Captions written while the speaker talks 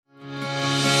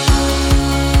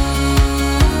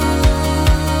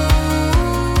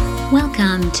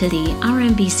to the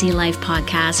RMBC Life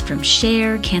podcast from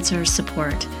Share Cancer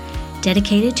Support,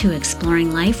 dedicated to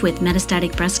exploring life with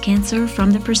metastatic breast cancer from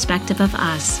the perspective of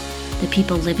us, the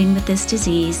people living with this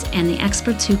disease, and the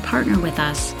experts who partner with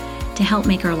us to help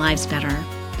make our lives better.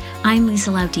 I'm Lisa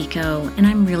Laudico, and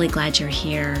I'm really glad you're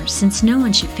here, since no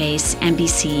one should face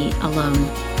MBC alone.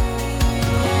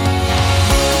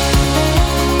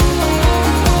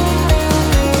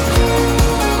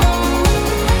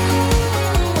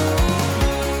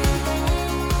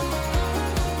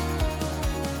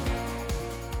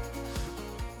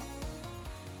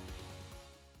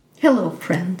 Hello,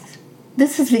 friends.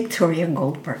 This is Victoria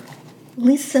Goldberg.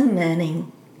 Lisa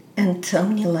Manning and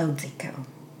Tony Laudico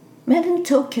met in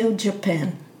Tokyo,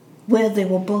 Japan, where they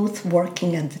were both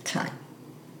working at the time.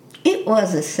 It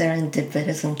was a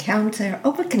serendipitous encounter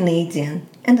of a Canadian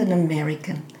and an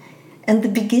American, and the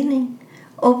beginning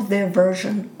of their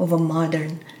version of a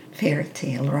modern fairy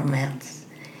tale romance,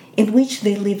 in which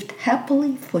they lived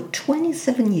happily for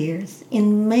 27 years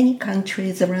in many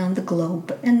countries around the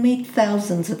globe and made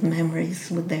thousands of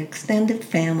memories with their extended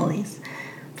families,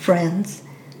 friends,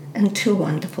 and 2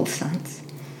 wonderful sons.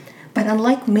 But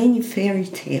unlike many fairy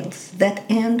tales that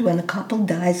end when a couple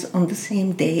dies on the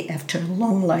same day after a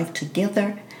long life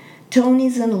together,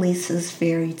 Tony's and Lisa's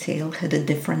fairy tale had a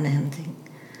different ending.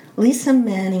 Lisa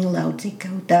Manning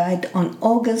Laudico died on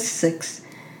August 6,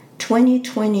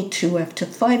 2022, after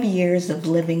 5 years of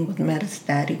living with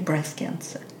metastatic breast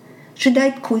cancer. She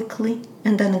died quickly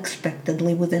and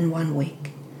unexpectedly within 1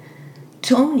 week.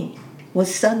 Tony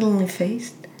was suddenly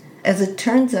faced, as it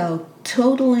turns out,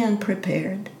 totally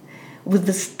unprepared, with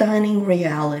the stunning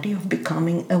reality of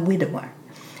becoming a widower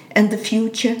and the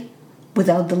future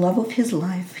without the love of his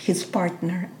life, his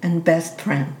partner, and best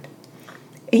friend.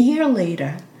 A year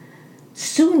later,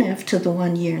 soon after the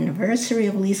 1-year anniversary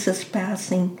of Lisa's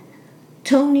passing,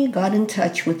 Tony got in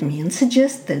touch with me and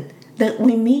suggested that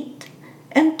we meet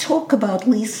and talk about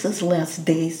Lisa's last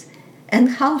days and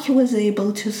how he was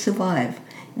able to survive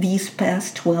these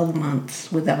past 12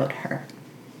 months without her.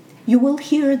 You will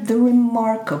hear the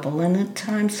remarkable and at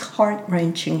times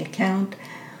heart-wrenching account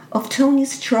of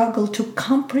Tony's struggle to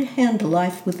comprehend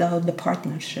life without the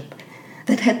partnership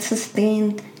that had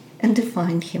sustained and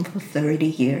defined him for 30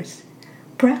 years,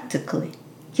 practically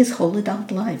his whole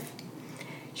adult life.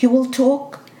 He will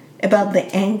talk about the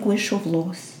anguish of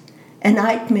loss, a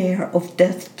nightmare of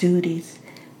death duties,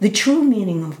 the true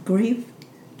meaning of grief,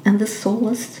 and the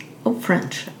solace of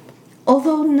friendship.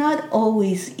 Although not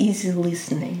always easy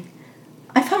listening,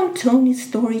 I found Tony's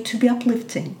story to be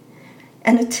uplifting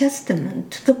and a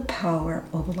testament to the power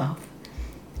of love.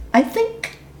 I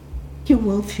think you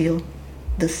will feel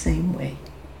the same way.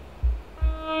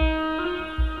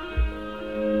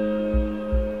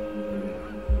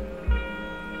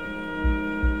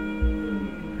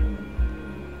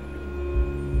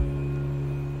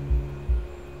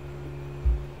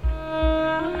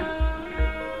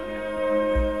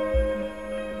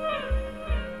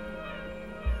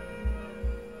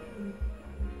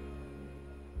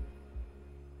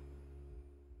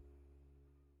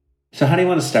 So how do you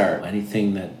want to start?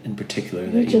 Anything that in particular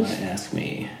that you want to ask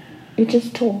me? You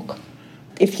just talk,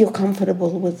 if you're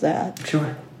comfortable with that.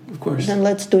 Sure, of course. Then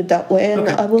let's do it that way. And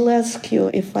okay. I will ask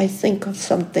you if I think of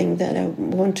something that I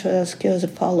want to ask you as a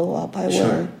follow-up. I will.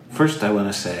 Sure. First, I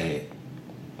want to say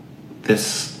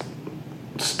this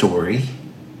story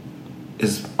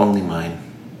is only mine.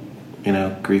 You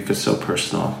know, grief is so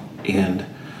personal. And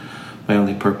my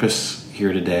only purpose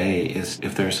here today is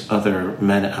if there's other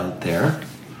men out there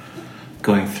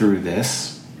going through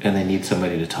this and they need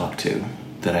somebody to talk to,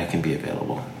 that I can be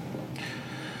available.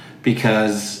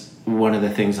 Because one of the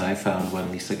things I found when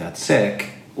Lisa got sick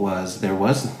was there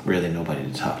wasn't really nobody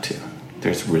to talk to.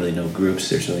 There's really no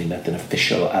groups, there's really nothing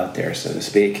official out there, so to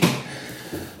speak.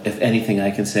 If anything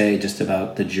I can say just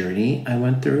about the journey I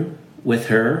went through with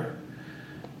her,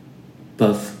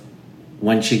 both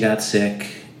when she got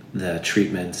sick, the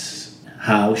treatments,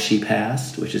 how she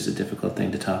passed, which is a difficult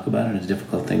thing to talk about and a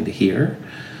difficult thing to hear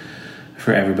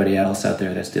for everybody else out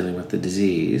there that's dealing with the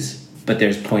disease. But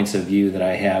there's points of view that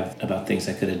I have about things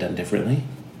I could have done differently.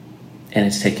 And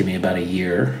it's taken me about a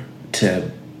year to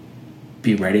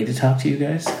be ready to talk to you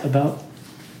guys about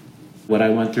what I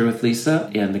went through with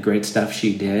Lisa and the great stuff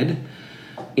she did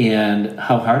and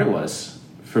how hard it was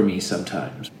for me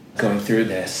sometimes. Going through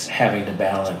this, having to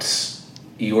balance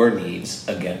your needs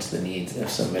against the needs of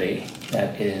somebody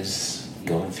that is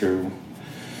going through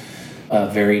a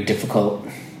very difficult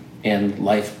and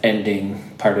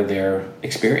life-ending part of their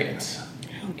experience.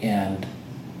 And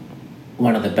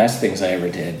one of the best things I ever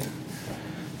did,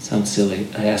 sounds silly,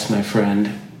 I asked my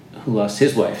friend who lost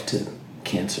his wife to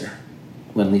cancer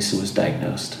when Lisa was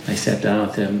diagnosed. I sat down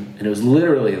with him, and it was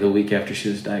literally the week after she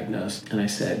was diagnosed, and I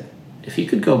said, if you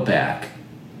could go back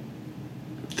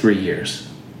 3 years,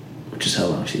 which is how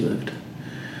long she lived,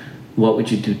 what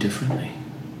would you do differently?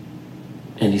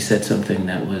 And he said something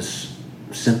that was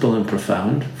simple and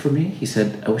profound for me. He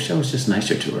said, I wish I was just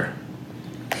nicer to her.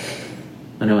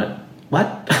 And I went,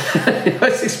 what? I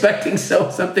was expecting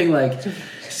something like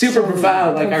super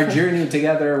profound, like our journey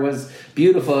together was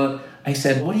beautiful. I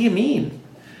said, what do you mean?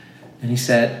 And he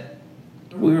said,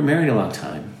 we were married a long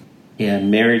time, and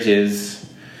marriages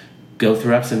go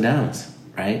through ups and downs,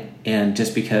 right? And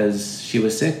just because she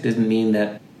was sick didn't mean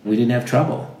that we didn't have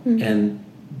trouble. Mm-hmm. And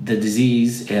the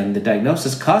disease and the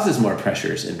diagnosis causes more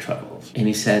pressures and troubles. And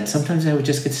he said, sometimes I would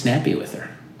just get snappy with her.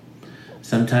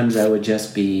 Sometimes I would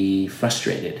just be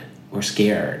frustrated or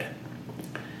scared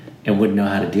and wouldn't know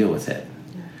how to deal with it.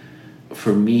 Yeah.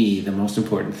 For me, the most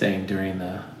important thing during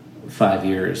the 5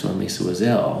 years when Lisa was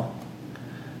ill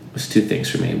was two things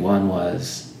for me. One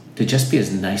was to just be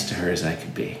as nice to her as I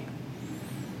could be.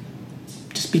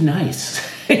 Just be nice.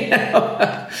 You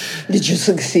know? Did you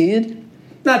succeed?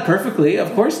 Not perfectly,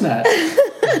 of course not.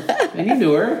 And you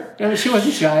knew her. I mean, she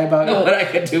wasn't shy about what I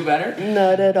could do better.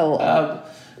 Not at all.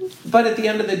 But at the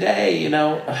end of the day, you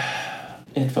know,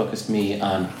 it focused me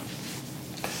on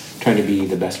trying to be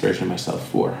the best version of myself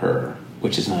for her,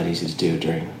 which is not easy to do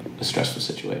during a stressful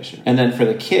situation. And then for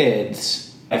the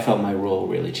kids, I felt my role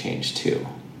really changed too,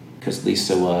 because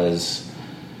Lisa was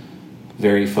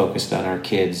very focused on our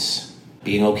kids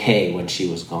being okay when she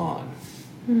was gone.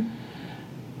 Mm.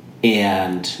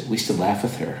 And we used to laugh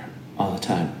with her all the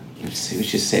time. We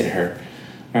just say to her,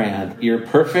 all right, hon, your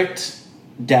perfect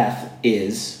death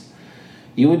is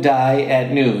you would die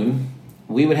at noon,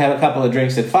 we would have a couple of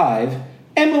drinks at 5,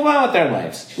 and move on with our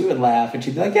lives. We would laugh, and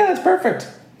she'd be like, yeah, that's perfect.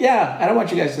 Yeah, I don't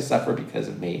want you guys to suffer because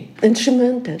of me. And she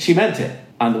meant it. She meant it,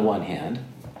 on the one hand.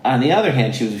 On the other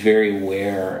hand, she was very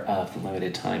aware of the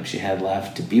limited time she had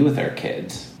left to be with our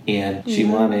kids. And she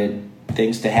wanted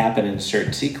things to happen in a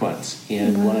certain sequence.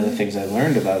 And one of the things I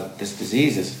learned about this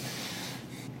disease is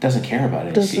it doesn't care about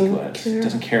any sequence. It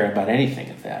doesn't care about anything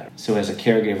of that. So as a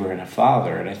caregiver and a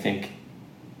father, and I think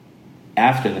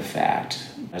after the fact,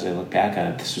 as I look back on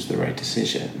it, this was the right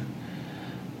decision.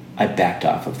 I backed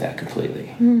off of that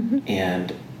completely. Mm-hmm.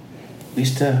 And we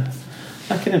used to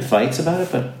not get in fights about it,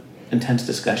 but intense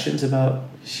discussions about,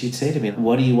 she'd say to me,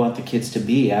 what do you want the kids to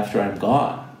be after I'm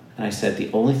gone? And I said,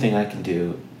 the only thing I can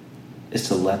do is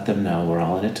to let them know we're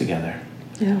all in it together.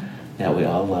 Yeah. That we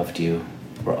all loved you,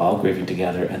 we're all grieving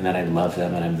together, and that I love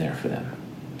them and I'm there for them.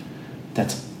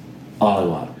 That's all I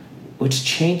want. Which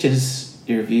changes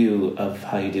your view of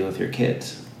how you deal with your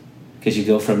kids. Because you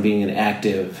go from being an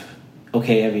active,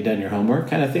 okay, have you done your homework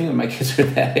kind of thing when my kids are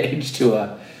that age, to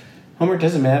a homework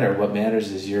doesn't matter. What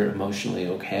matters is you're emotionally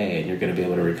okay and you're going to be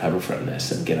able to recover from this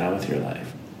and get on with your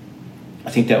life. I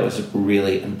think that was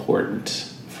really important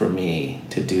for me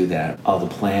to do that. All the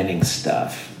planning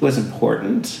stuff was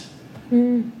important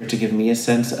to give me a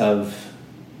sense of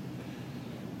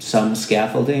some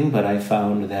scaffolding, but I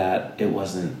found that it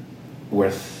wasn't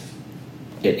worth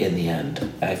it in the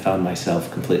end. I found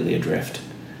myself completely adrift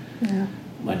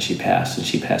when she passed, and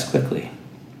she passed quickly.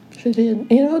 She did.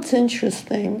 You know, it's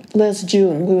interesting. Last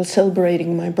June, we were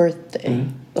celebrating my birthday,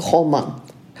 the whole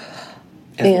month.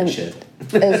 As one should.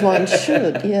 As one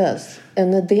should, yes.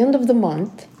 And at the end of the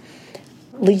month,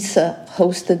 Lisa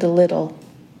hosted a little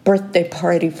birthday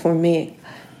party for me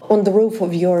on the roof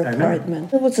of your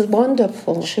apartment. It was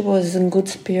wonderful. She was in good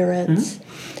spirits.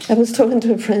 I was talking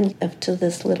to a friend after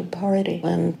this little party,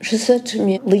 and she said to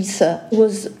me, Lisa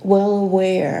was well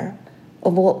aware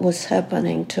of what was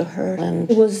happening to her, and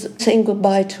she was saying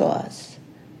goodbye to us.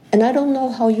 And I don't know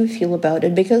how you feel about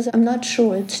it, because I'm not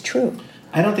sure it's true.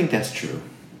 I don't think that's true.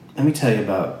 Let me tell you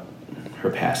about her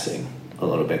passing a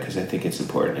little bit, because I think it's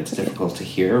important. It's difficult to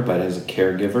hear, but as a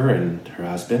caregiver and her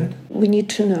husband, we need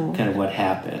to know kind of what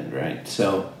happened, right?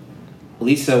 So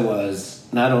Lisa was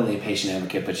not only a patient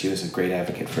advocate, but she was a great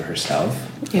advocate for herself.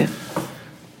 Yeah.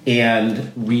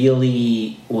 And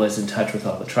really was in touch with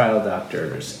all the trial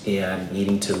doctors and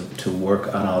needing to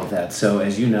work on all of that. So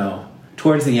as you know,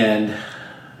 towards the end,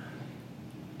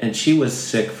 and she was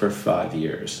sick for 5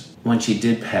 years. When she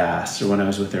did pass, or when I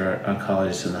was with her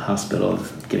oncologist in the hospital,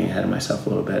 getting ahead of myself a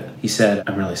little bit, he said,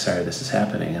 I'm really sorry this is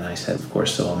happening. And I said, of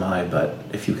course, so am I, but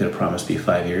if you could have promised me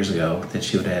 5 years ago that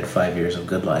she would have had 5 years of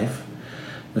good life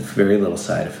with very little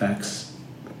side effects,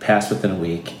 passed within a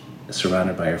week,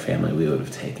 surrounded by her family, we would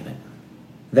have taken it.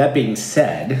 That being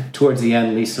said, towards the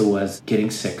end, Lisa was getting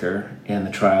sicker, and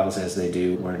the trials, as they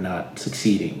do, were not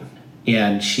succeeding.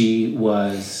 And she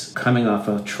was coming off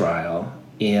a trial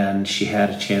and she had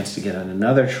a chance to get on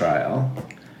another trial.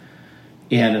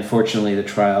 And unfortunately, the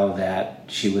trial that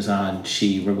she was on,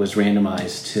 she was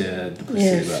randomized to the placebo.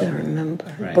 Yes, I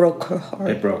remember. Right. Broke her heart.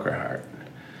 It broke her heart.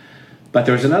 But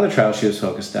there was another trial she was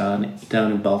focused on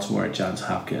down in Baltimore at Johns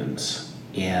Hopkins,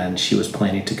 and she was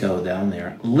planning to go down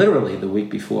there. Literally the week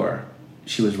before,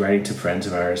 she was writing to friends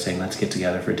of ours saying, let's get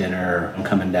together for dinner. I'm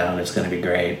coming down. It's going to be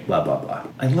great, blah, blah, blah.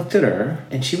 I looked at her,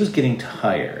 and she was getting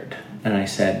tired. And I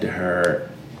said to her,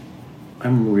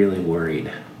 I'm really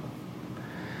worried.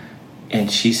 And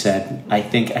she said, I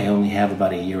think I only have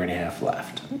about 1.5 years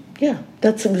left. Yeah,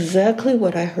 that's exactly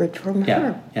what I heard from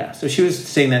her. Yeah. So she was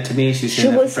saying that to me. She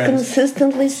was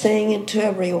consistently saying it to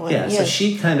everyone. Yeah, yes. So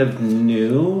she kind of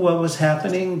knew what was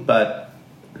happening, but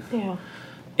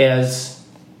as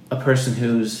a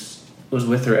person was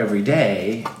with her every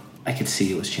day, I could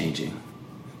see it was changing.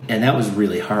 And that was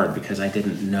really hard because I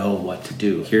didn't know what to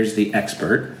do. Here's the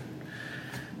expert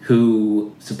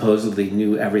who supposedly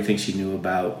knew everything she knew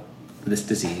about this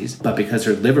disease, but because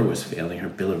her liver was failing, her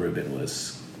bilirubin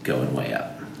was going way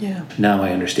up. Yeah. Now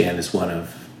I understand it's one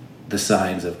of the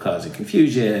signs of causing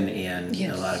confusion and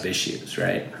a lot of issues,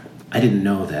 right? I didn't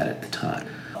know that at the time.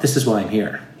 This is why I'm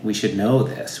here. We should know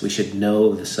this. We should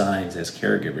know the signs as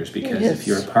caregivers, because if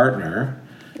your partner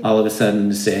all of a sudden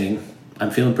is saying,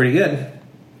 I'm feeling pretty good,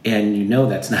 and you know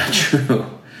that's not true,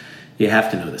 you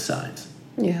have to know the signs.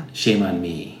 Yeah. Shame on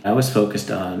me. I was focused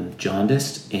on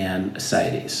jaundice and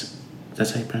ascites.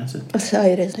 That's how you pronounce it?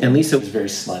 Ascites. And Lisa was very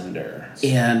slender.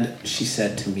 And she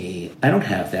said to me, I don't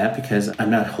have that because I'm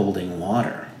not holding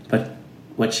water. But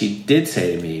what she did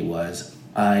say to me was,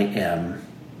 I am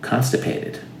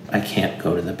constipated. I can't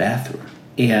go to the bathroom.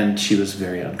 And she was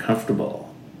very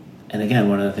uncomfortable. And again,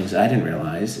 one of the things I didn't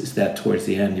realize is that towards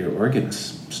the end, your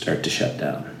organs start to shut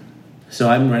down. So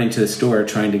I'm running to the store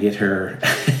trying to get her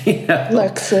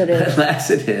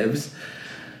laxatives.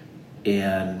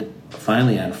 And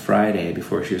finally on Friday,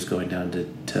 before she was going down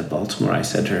to Baltimore, I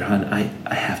said to her, hon,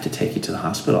 I have to take you to the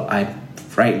hospital. I'm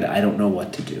frightened. I don't know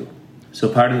what to do. So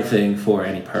part of the thing for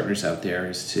any partners out there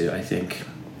is to, I think,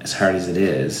 as hard as it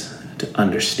is, to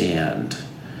understand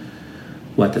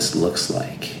what this looks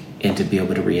like and to be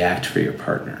able to react for your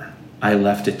partner. I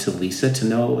left it to Lisa to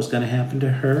know what was going to happen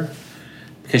to her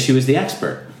because she was the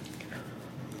expert.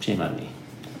 Shame on me.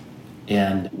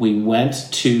 And we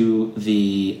went to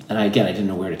and again, I didn't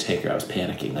know where to take her. I was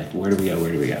panicking, like, where do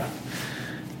we go?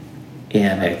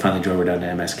 And I finally drove her down to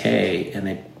MSK, and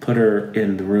they put her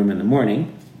in the room in the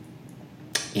morning,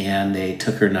 and they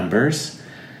took her numbers,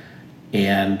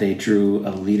 and they drew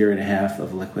 1.5 liters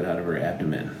of liquid out of her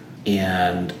abdomen.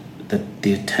 And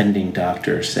the attending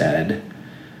doctor said,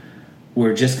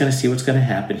 we're just going to see what's going to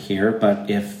happen here, but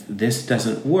if this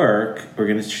doesn't work, we're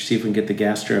going to see if we can get the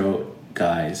gastro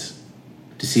guys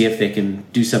to see if they can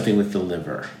do something with the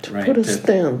liver. To put a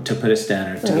stent. To put a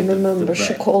stent. I remember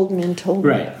she called me and told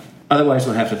me. Right. Otherwise,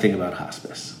 we'll have to think about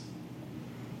hospice.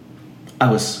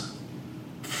 I was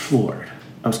floored.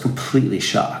 I was completely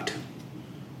shocked.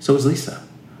 So was Lisa.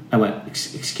 I went,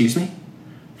 excuse me?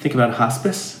 Think about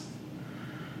hospice?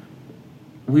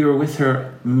 We were with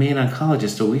her main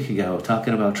oncologist a week ago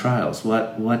talking about trials.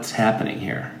 What's happening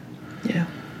here? Yeah.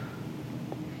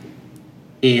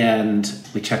 And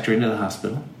we checked her into the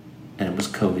hospital, and it was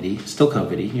COVID-y, still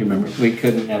COVID-y. You remember, we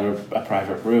couldn't have a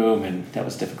private room, and that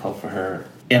was difficult for her.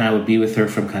 And I would be with her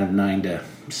from kind of 9 to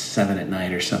 7 at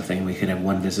night or something. We could have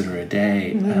one visitor a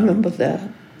day. I remember that.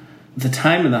 The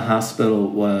time in the hospital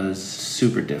was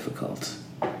super difficult,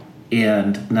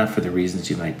 and not for the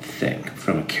reasons you might think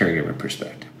from a caregiver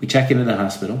perspective. We check into the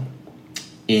hospital,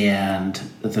 and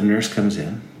the nurse comes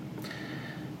in,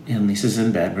 and Lisa's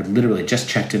in bed. We're literally just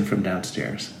checked in from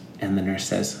downstairs. And the nurse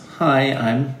says, hi,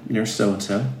 I'm nurse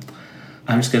so-and-so.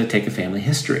 I'm just going to take a family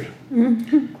history.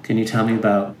 Mm-hmm. Can you tell me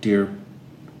about, do your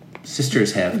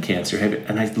sisters have cancer?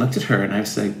 And I looked at her and I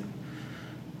was like,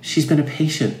 she's been a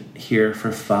patient here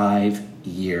for 5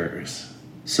 years.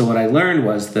 So what I learned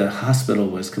was the hospital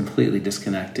was completely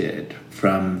disconnected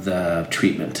from the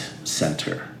treatment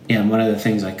center. And one of the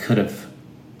things I could have,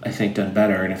 I think, done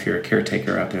better, and if you're a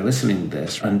caretaker out there listening to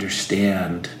this,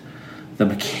 understand the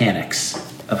mechanics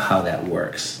of how that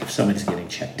works. If somebody's getting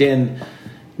checked in,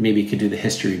 maybe you could do the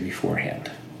history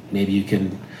beforehand. Maybe you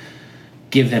can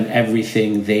give them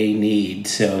everything they need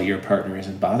so your partner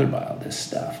isn't bothered by all this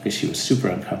stuff, because she was super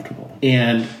uncomfortable.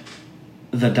 And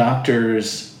the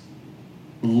doctors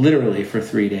literally for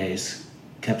 3 days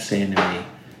kept saying to me,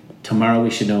 tomorrow we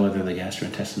should know whether the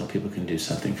gastrointestinal people can do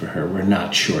something for her. We're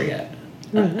not sure yet.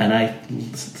 Mm-hmm. And I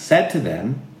said to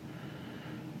them,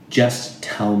 just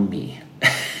tell me.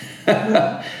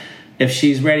 And if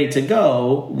she's ready to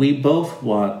go, we both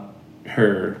want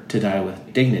her to die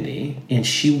with dignity, and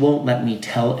she won't let me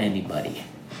tell anybody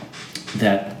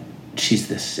that she's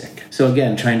this sick. So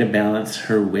again, trying to balance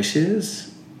her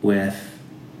wishes with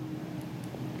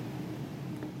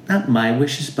not my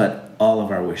wishes, but all of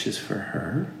our wishes for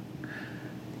her.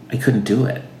 I couldn't do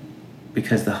it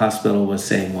because the hospital was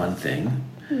saying one thing.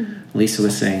 Lisa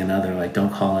was saying another, like,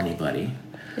 don't call anybody.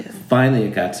 Yeah. Finally,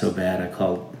 it got so bad, I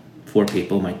called 4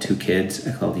 people, my 2 kids.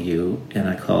 I called you, and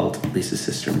I called Lisa's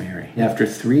sister, Mary. After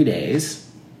 3 days,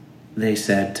 they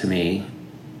said to me,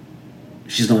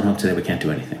 she's going home today, we can't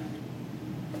do anything.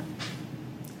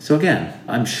 So again,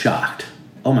 I'm shocked.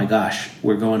 Oh my gosh,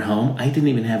 we're going home? I didn't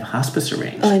even have hospice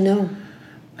arranged. I know.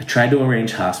 I tried to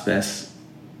arrange hospice.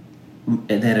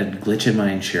 They had a glitch in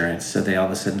my insurance, so they all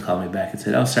of a sudden called me back and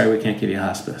said, oh, sorry, we can't give you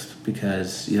hospice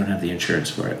because you don't have the insurance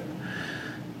for it.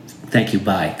 Thank you,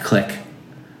 bye, click.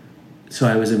 So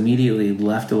I was immediately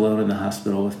left alone in the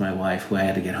hospital with my wife, who I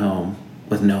had to get home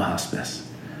with no hospice.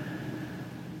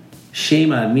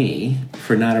 Shame on me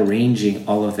for not arranging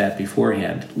all of that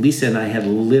beforehand. Lisa and I had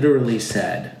literally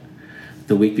said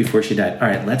the week before she died, all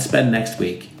right, let's spend next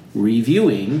week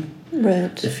reviewing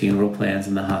the funeral plans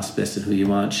and the hospice and who you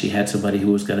want. She had somebody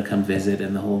who was going to come visit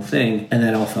and the whole thing, and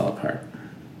that all fell apart.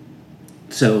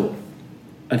 So,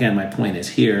 again, my point is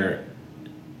here,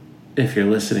 if you're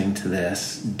listening to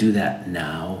this, do that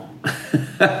now.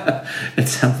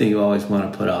 It's something you always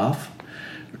want to put off.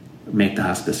 Make the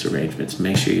hospice arrangements.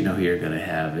 Make sure you know who you're going to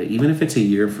have. Even if it's a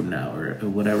year from now or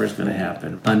whatever's going to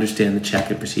happen. Understand the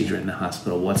check-in procedure in the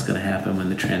hospital. What's going to happen when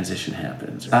the transition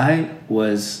happens. I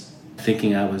was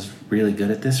thinking I was really good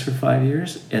at this for 5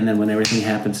 years. And then when everything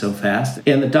happened so fast.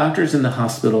 And the doctors in the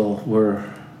hospital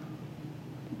were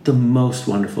the most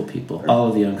wonderful people. All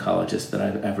of the oncologists that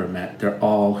I've ever met, they're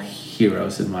all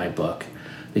heroes in my book.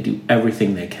 They do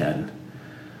everything they can.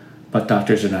 But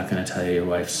doctors are not going to tell you your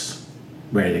wife's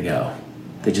ready to go.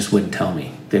 They just wouldn't tell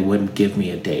me. They wouldn't give me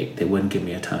a date. They wouldn't give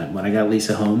me a time. When I got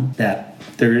Lisa home that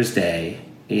Thursday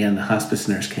and the hospice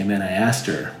nurse came in, I asked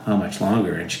her how much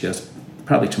longer, and she goes,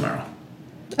 probably tomorrow.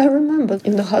 I remember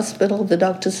in the hospital, the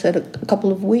doctor said a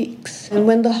couple of weeks. And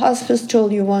when the hospice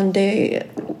told you one day,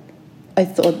 I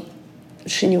thought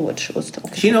she knew what she was talking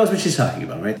about. She knows what she's talking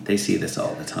about, right? They see this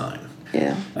all the time.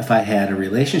 Yeah. If I had a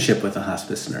relationship with a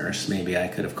hospice nurse, maybe I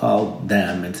could have called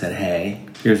them and said, hey,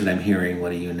 here's what I'm hearing.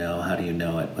 What do you know? How do you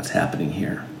know it? What's happening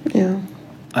here? Yeah.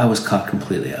 I was caught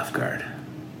completely off guard.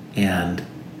 And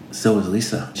so was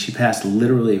Lisa. She passed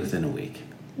literally within a week.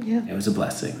 Yeah. It was a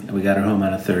blessing. And we got her home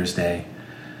on a Thursday.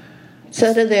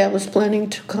 Saturday I was planning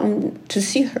to come to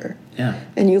see her. Yeah.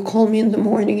 And you called me in the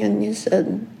morning and you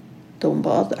said, don't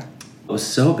bother. It was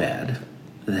so bad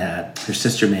that her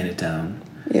sister made it down.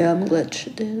 Yeah, I'm glad she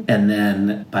did. And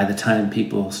then by the time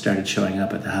people started showing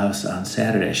up at the house on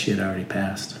Saturday, she had already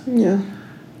passed. Yeah.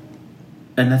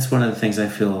 And that's one of the things I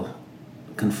feel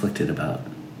conflicted about,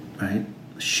 right?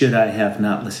 Should I have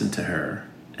not listened to her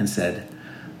and said,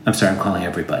 I'm sorry, I'm calling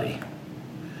everybody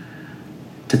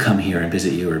to come here and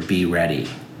visit you or be ready?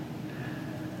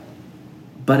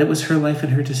 But it was her life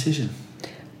and her decision.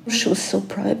 She was so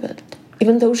private.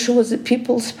 Even though she was a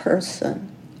people's person,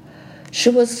 she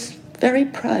was very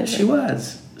private. She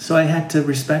was. So I had to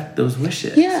respect those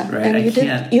wishes. Yeah, right?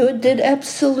 and you did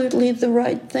absolutely the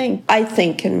right thing. I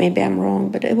think, and maybe I'm wrong,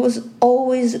 but it was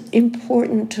always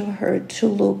important to her to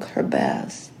look her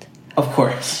best. Of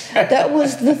course. That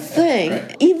was the thing.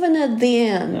 Right. Even at the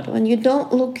end, when you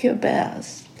don't look your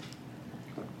best.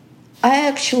 I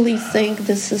actually think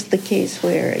this is the case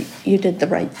where you did the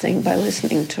right thing by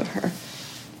listening to her.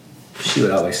 She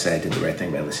would always say I did the right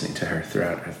thing by listening to her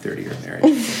throughout our 30-year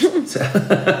marriage. So.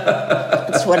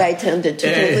 That's what I tended to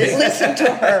do, is listen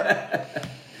to her.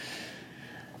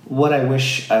 What I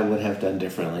wish I would have done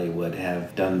differently would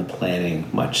have done the planning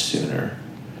much sooner,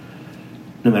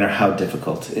 no matter how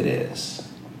difficult it is.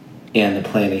 And the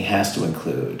planning has to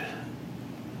include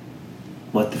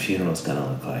what the funeral is going to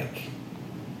look like,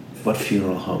 what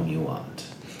funeral home you want.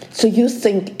 So you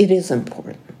think it is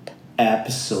important?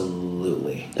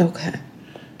 Absolutely. Okay.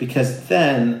 Because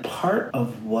then part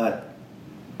of what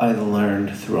I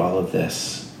learned through all of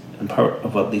this, and part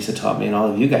of what Lisa taught me and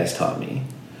all of you guys taught me,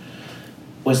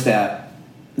 was that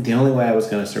the only way I was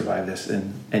going to survive this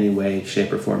in any way,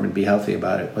 shape, or form and be healthy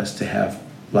about it was to have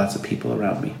lots of people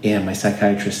around me. And my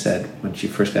psychiatrist said, when she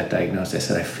first got diagnosed, I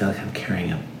said, I feel like I'm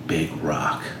carrying a big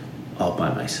rock all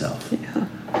by myself. Yeah.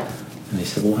 And he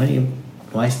said, well,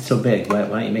 why is it so big? Why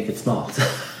don't you make it small?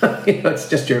 It's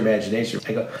just your imagination.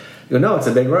 I go, no, it's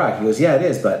a big rock. He goes, yeah, it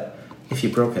is, but if you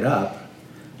broke it up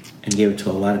and gave it to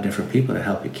a lot of different people to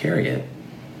help you carry it,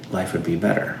 life would be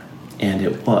better. and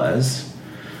it was.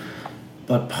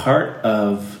 But part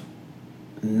of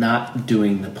not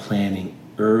doing the planning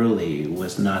early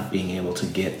was not being able to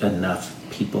get enough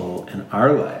people in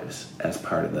our lives as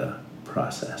part of the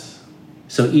process.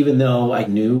 So even though I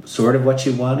knew sort of what she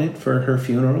wanted for her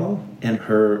funeral and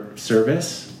her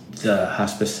service, the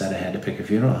hospice said I had to pick a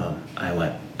funeral home. I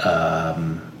went,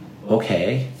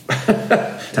 okay.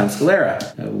 Tom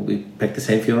Scalera. We picked the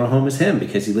same funeral home as him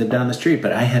because he lived down the street,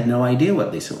 but I had no idea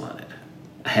what Lisa wanted.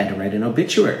 I had to write an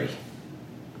obituary.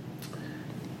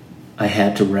 I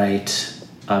had to write,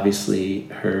 obviously,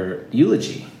 her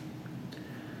eulogy.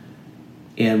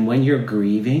 And when you're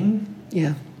grieving,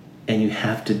 and you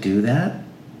have to do that,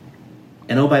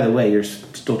 and oh, by the way, you're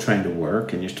still trying to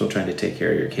work, and you're still trying to take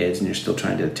care of your kids, and you're still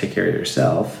trying to take care of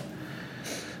yourself,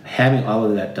 having all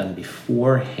of that done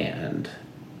beforehand,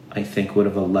 I think would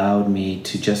have allowed me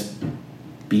to just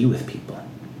be with people.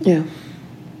 Yeah.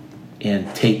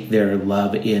 And take their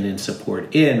love in and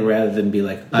support in, rather than be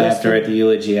like, I have to write the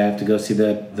eulogy, I have to go see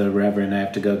the reverend, I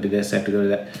have to go do this, I have to go do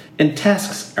that. And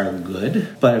tasks are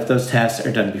good, but if those tasks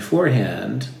are done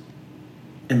beforehand,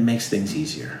 it makes things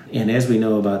easier. And as we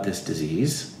know about this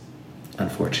disease,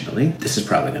 unfortunately, this is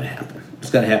probably going to happen.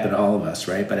 It's going to happen to all of us,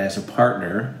 right? But as a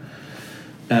partner,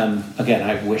 again,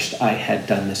 I wished I had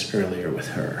done this earlier with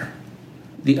her.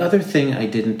 The other thing I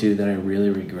didn't do that I really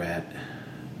regret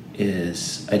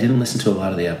is I didn't listen to a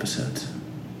lot of the episodes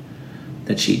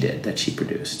that she did, that she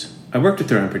produced. I worked with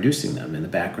her on producing them in the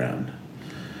background.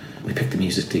 We picked the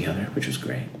music together, which was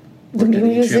great. The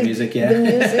music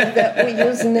that we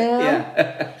use now?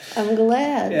 Yeah. I'm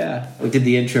glad. Yeah. We did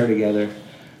the intro together.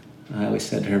 I always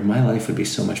said to her, my life would be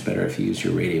so much better if you used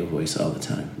your radio voice all the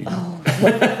time. You know? Oh,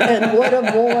 and what a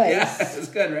voice. Yeah, it's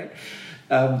good, right?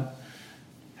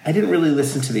 I didn't really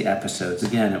listen to the episodes.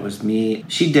 Again, it was me.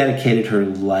 She dedicated her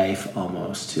life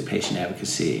almost to patient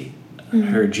advocacy. Mm-hmm.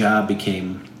 Her job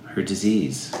became her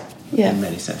disease in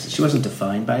many senses. She wasn't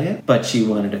defined by it, but she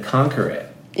wanted to conquer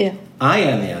it. Yeah.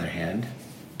 I, on the other hand,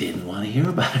 didn't want to hear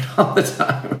about it all the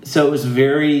time. So it was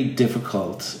very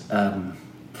difficult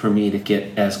for me to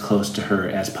get as close to her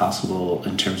as possible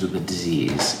in terms of the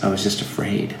disease. I was just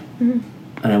afraid. Mm-hmm.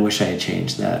 And I wish I had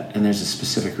changed that. And there's a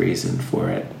specific reason for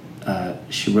it.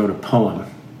 She wrote a poem.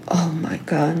 Oh my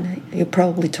God, you're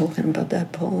probably talking about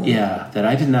that poem. Yeah, that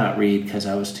I did not read because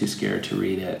I was too scared to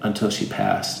read it until she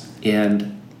passed.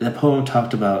 And the poem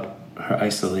talked about her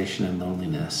isolation and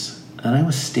loneliness. And I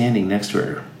was standing next to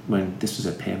her when this was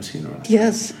at Pam's funeral.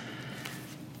 Yes.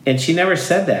 And she never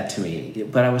said that to me,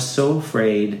 but I was so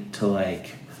afraid to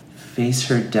face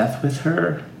her death with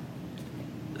her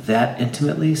that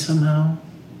intimately somehow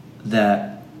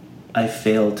that I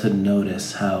failed to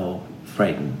notice how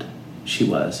frightened she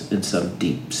was in some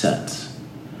deep sense.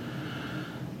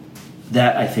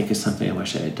 That, I think, is something I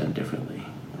wish I had done differently.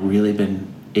 Really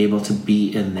been able to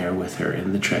be in there with her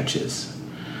in the trenches.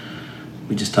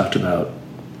 We just talked about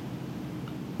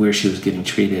where she was getting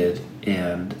treated,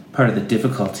 and part of the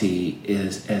difficulty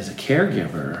is, as a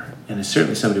caregiver, and as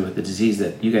certainly somebody with the disease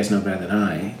that you guys know better than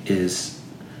I, is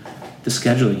the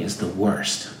scheduling is the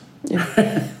worst.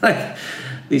 Yeah.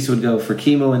 Lisa would go for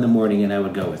chemo in the morning, and I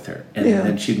would go with her. And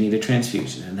then she'd need a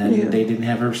transfusion, and then they didn't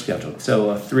have her scheduled.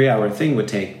 So a 3-hour thing would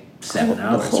take 7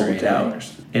 hours or 8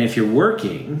 hours. And if you're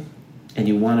working and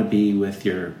you want to be with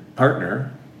your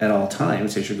partner at all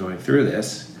times as you're going through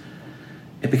this,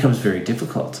 it becomes very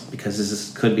difficult because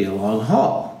this could be a long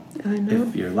haul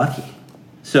if you're lucky.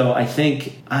 So I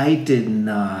think I did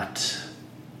not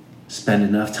spend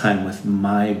enough time with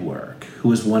my work, who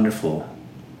was wonderful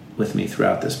with me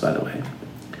throughout this, by the way,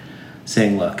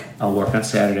 saying, look, I'll work on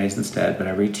Saturdays instead, but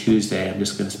every Tuesday I'm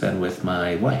just going to spend with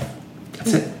my wife.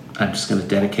 That's it. I'm just going to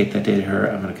dedicate that day to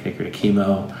her. I'm going to take her to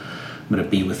chemo. I'm going to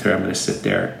be with her. I'm going to sit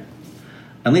there.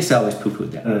 At least I always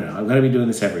poo-pooed that. No. I'm going to be doing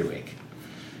this every week.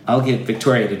 I'll get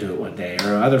Victoria to do it one day,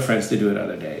 or other friends to do it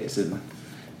other days. And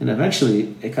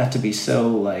eventually it got to be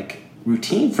so,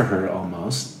 routine for her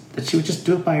almost that she would just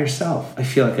do it by herself. I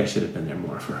feel like I should have been there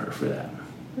more for her for that.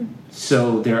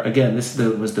 So there, again, this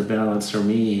was the balance for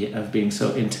me of being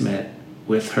so intimate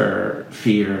with her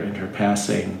fear and her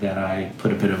passing that I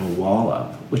put a bit of a wall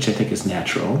up, which I think is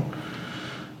natural.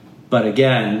 But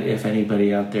again, if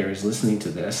anybody out there is listening to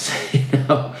this,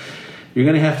 you're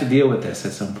going to have to deal with this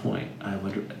at some point. I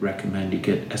would recommend you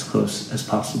get as close as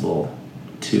possible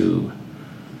to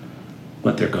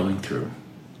what they're going through.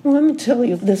 Well, let me tell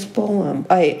you this poem.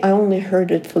 I only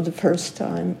heard it for the first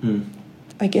time.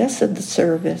 I guess at the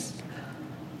service.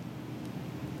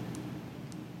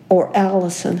 Or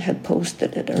Allison had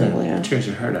posted it earlier. It tears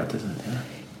your heart out, doesn't it? Yeah.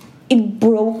 It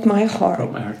broke my heart. It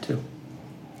broke my heart, too.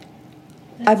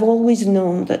 I've always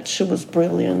known that she was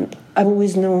brilliant. I've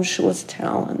always known she was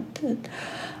talented.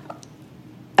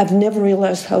 I've never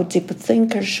realized how deep a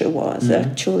thinker she was,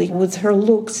 actually. With her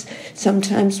looks,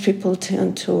 sometimes people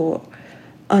tend to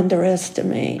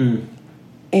underestimate.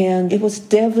 And it was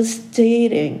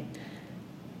devastating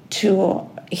to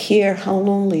hear how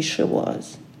lonely she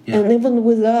was. Yeah. And even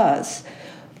with us,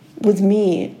 with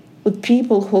me, with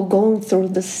people who are going through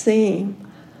the same,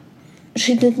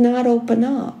 she did not open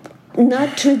up.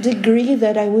 Not to a degree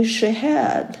that I wish she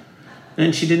had.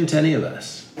 And she didn't to any of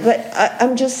us. But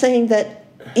I'm just saying that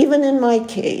even in my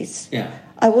case,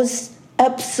 I was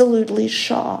absolutely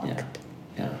shocked.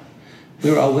 Yeah.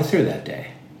 We were all with her that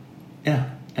day. Yeah.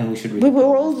 And we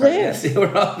were all there. Yes, we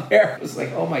were all there. It was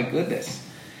like, oh my goodness.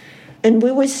 And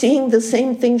we were seeing the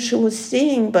same thing she was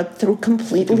seeing, but through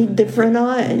completely different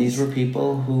eyes. And these were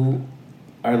people who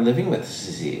are living with this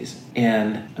disease.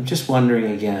 And I'm just wondering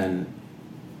again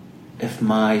if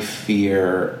my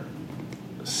fear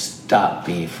stopped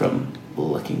me from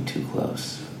looking too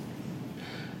close.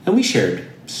 And we shared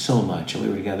so much, and we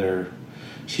were together.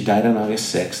 She died on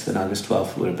August 6th, and August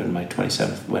 12th would have been my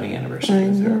 27th wedding anniversary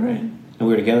with her, right? And we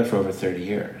were together for over 30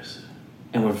 years.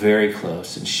 And we're very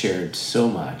close and shared so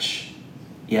much.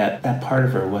 Yet that part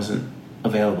of her wasn't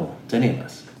available to any of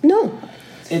us. No.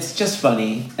 It's just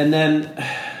funny. And then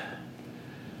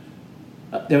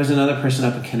there was another person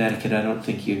up in Connecticut I don't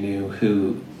think you knew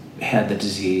who had the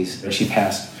disease. She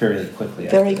passed fairly quickly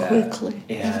after that. Very quickly.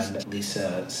 And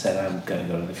Lisa said, I'm going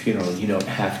to go to the funeral. You don't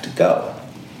have to go.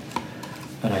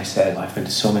 And I said, I've been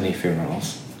to so many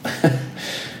funerals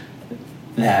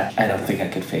that I don't think I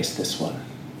could face this one.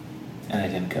 And I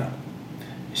didn't go.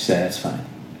 She said, that's fine.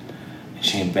 And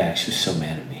she came back. She was so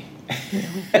mad at me.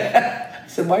 I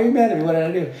said, why are you mad at me? What did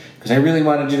I do? Because I really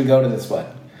wanted you to go to this one.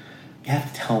 You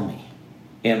have to tell me.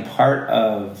 And part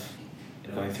of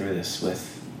going through this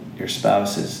with your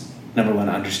spouse is, number one,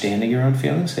 understanding your own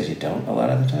feelings, because you don't a lot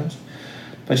of the times.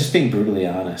 But just being brutally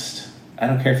honest. I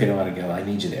don't care if you don't want to go. I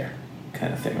need you there,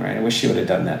 kind of thing, right? I wish she would have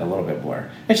done that a little bit more.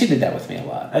 And she did that with me a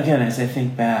lot. Again, as I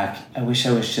think back, I wish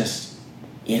I was just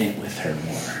in it with her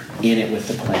more. In it with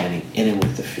the planning. In it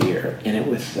with the fear. In it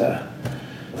with the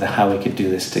how we could do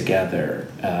this together.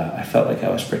 I felt like I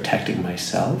was protecting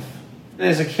myself. And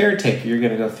as a caretaker, you're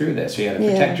going to go through this. You got to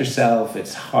protect yourself.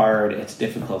 It's hard. It's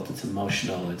difficult. It's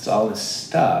emotional. It's all this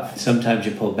stuff. Sometimes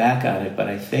you pull back on it, but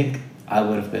I think I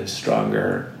would have been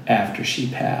stronger after she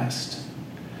passed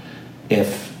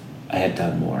if I had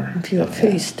done more. If you had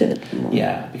faced it more.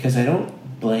 Yeah, because I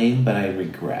don't blame, but I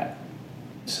regret.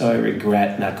 So I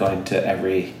regret not going to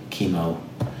every chemo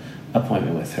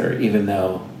appointment with her, even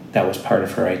though that was part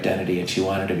of her identity and she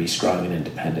wanted to be strong and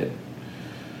independent.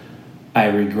 I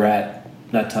regret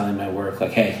not telling my work,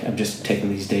 like, hey, I'm just taking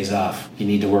these days off. You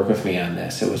need to work with me on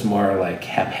this. It was more like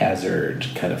haphazard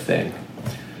kind of thing.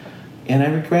 And I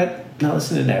regret not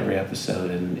listening to every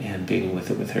episode and being with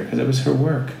her because it was her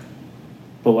work.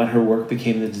 But when her work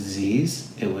became the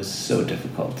disease, it was so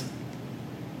difficult.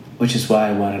 Which is why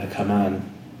I wanted to come on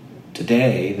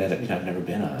today that I've never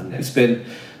been on. It's been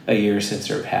a year since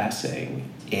her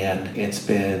passing, and it's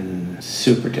been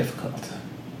super difficult.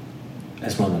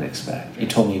 As one would expect. You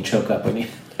told me you choke up when you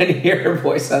hear her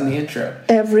voice on the intro.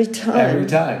 Every time. Every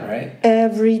time, right?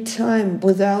 Every time,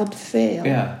 without fail.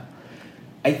 Yeah.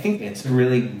 I think it's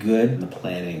really good, the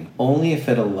planning, only if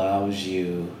it allows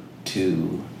you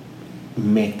to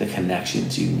make the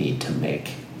connections you need to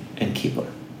make and keep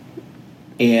them.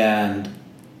 And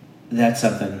that's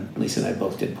something Lisa and I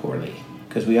both did poorly,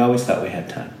 because we always thought we had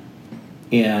time.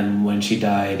 And when she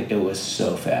died, it was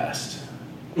so fast.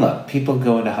 Look, people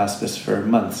go into hospice for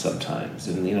months sometimes,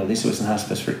 and Lisa was in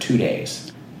hospice for 2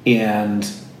 days. And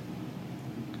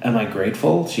am I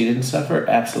grateful she didn't suffer?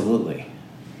 Absolutely.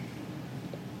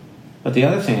 But the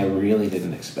other thing I really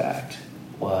didn't expect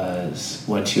was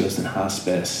when she was in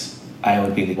hospice, I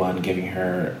would be the one giving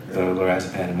her the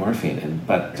lorazepam and morphine.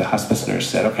 But the hospice nurse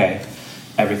said, okay,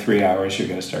 every 3 hours you're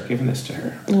going to start giving this to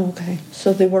her. Okay,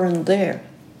 so they weren't there.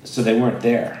 So they weren't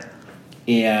there.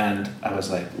 And I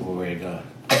was like, well, where are you going?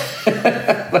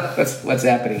 What's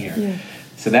happening here? Yeah.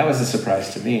 So that was a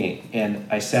surprise to me. And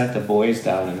I sat the boys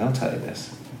down, and I'll tell you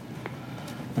this.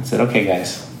 I said, okay,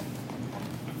 guys,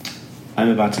 I'm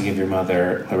about to give your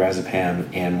mother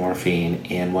lorazepam and morphine,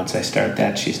 and once I start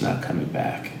that, she's not coming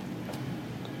back.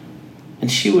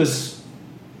 And she was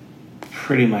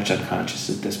pretty much unconscious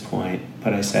at this point,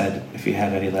 but I said, if you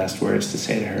have any last words to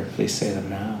say to her, please say them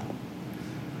now.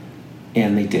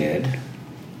 And they did.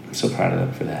 I'm so proud of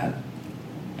them for that.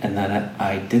 And then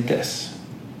I did this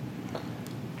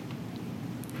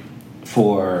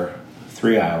for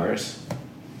 3 hours.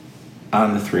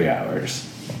 on the 3 hours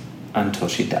until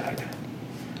she died.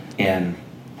 And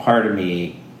part of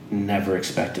me never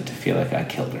expected to feel like I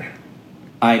killed her.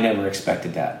 I never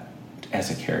expected that as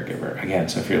a caregiver. Again,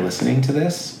 so if you're listening to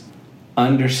this,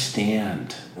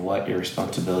 understand what your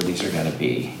responsibilities are going to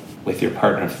be with your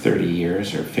partner of 30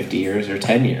 years or 50 years or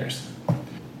 10 years.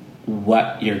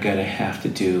 What you're going to have to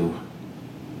do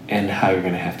and how you're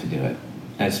going to have to do it.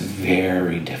 That's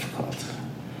very difficult.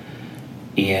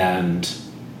 And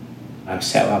I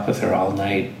sat up with her all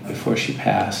night before she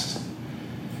passed,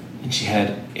 and she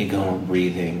had agonal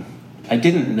breathing. I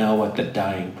didn't know what the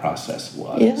dying process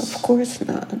was. Yeah, of course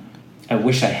not. I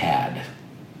wish I had.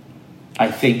 I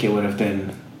think it would have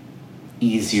been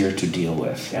easier to deal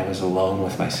with. I was alone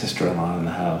with my sister-in-law in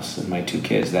the house and my 2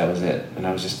 kids. That was it. And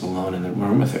I was just alone in the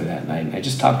room with her that night. And I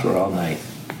just talked to her all night.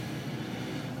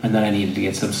 And then I needed to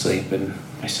get some sleep, and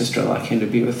my sister-in-law came to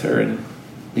be with her, and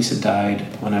Lisa died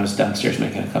when I was downstairs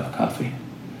making a cup of coffee.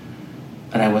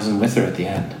 And I wasn't with her at the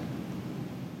end.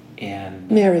 And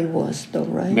Mary was, though,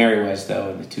 right? Mary was,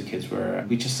 though, and the 2 kids were.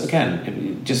 We just, again,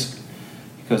 it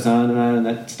goes on, and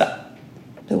then stop.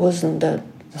 There wasn't that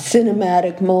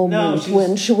cinematic moment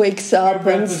when she wakes up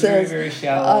and says, very, very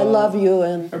shallow. I love you.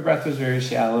 And her breath was very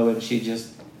shallow, and she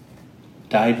just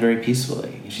died very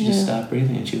peacefully. She just stopped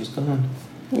breathing, and she was gone.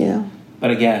 Yeah.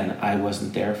 But again, I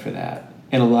wasn't there for that.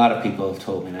 And a lot of people have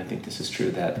told me, and I think this is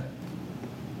true, that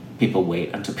people wait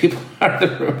until people are in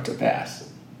the room to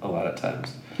pass a lot of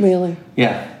times. Really?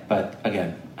 Yeah, but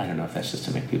again, I don't know if that's just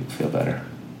to make people feel better.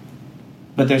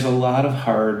 But there's a lot of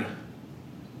hard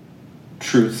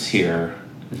truths here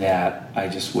that I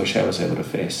just wish I was able to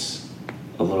face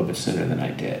a little bit sooner than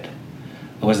I did.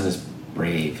 I wasn't as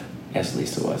brave as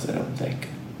Lisa was, I don't think.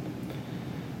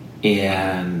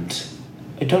 And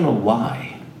I don't know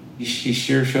why. She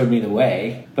sure showed me the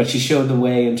way, but she showed the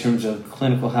way in terms of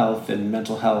clinical health and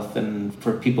mental health and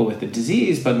for people with the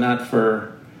disease, but not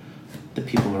for the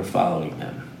people who are following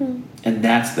them. Mm. And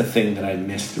that's the thing that I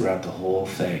missed throughout the whole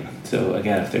thing. So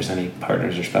again, if there's any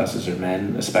partners or spouses or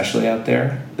men, especially out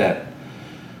there, that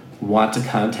want to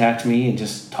contact me and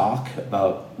just talk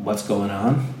about what's going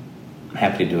on, I'm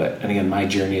happy to do it. And again, my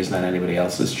journey is not anybody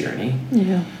else's journey.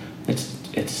 Yeah.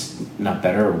 It's not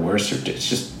better or worse, or it's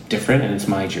just different, and it's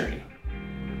my journey.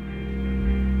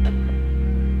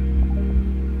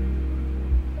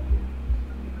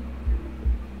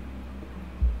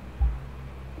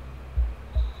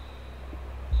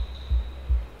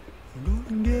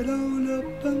 Get on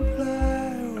up and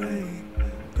fly away.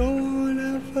 Go on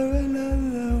out for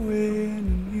another way. And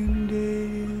the new day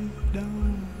is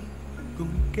done.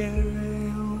 Gonna carry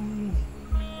on.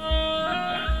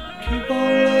 Keep on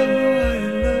loving while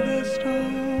your love is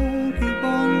strong. Keep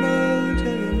on loving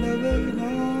till your love is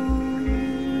gone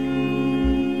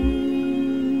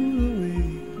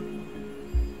away.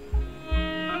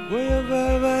 Wherever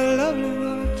lovely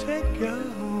will take you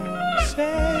home.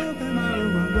 Sail them out of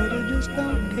my brother, just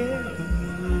don't care. 'Cause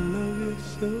I love you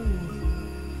so.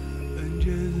 I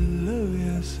just love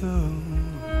you so.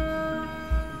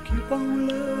 Keep on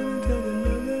loving till the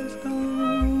love is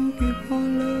gone. Keep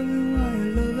on loving while your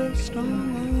love is strong.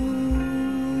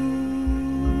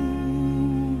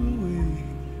 Away.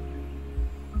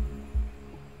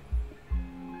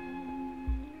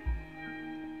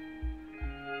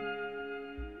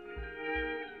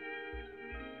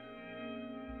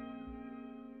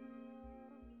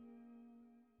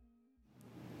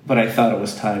 But I thought it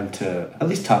was time to at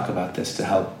least talk about this to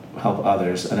help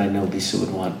others, and I know Lisa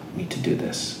would want me to do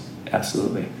this,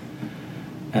 absolutely.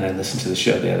 And I listened to the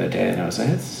show the other day, and I was like,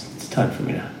 it's time for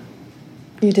me to.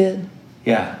 You did?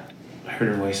 Yeah. I heard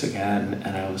her voice again,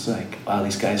 and I was like, wow,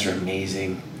 these guys are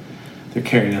amazing. They're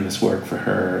carrying on this work for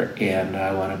her, and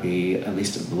I want to be at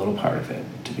least a little part of it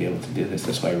to be able to do this.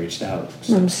 That's why I reached out.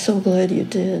 So, I'm so glad you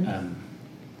did.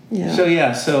 Yeah.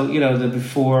 So the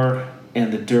before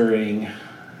and the during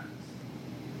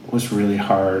was really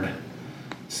hard.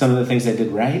 Some of the things I did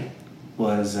right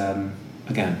was,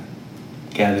 again,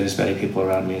 gathered as many people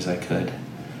around me as I could.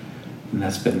 And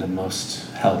that's been the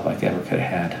most help I ever could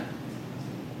have had.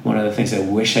 One of the things I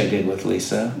wish I did with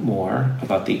Lisa more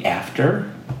about the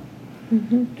after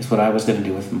is what I was going to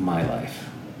do with my life.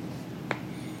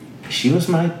 She was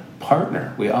my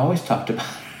partner. We always talked about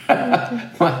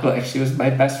my life. She was my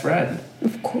best friend.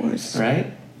 Of course.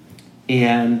 Right?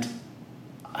 And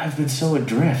I've been so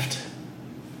adrift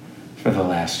for the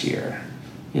last year.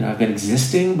 I've been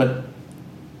existing, but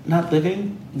not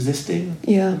living, existing.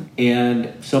 Yeah.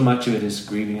 And so much of it is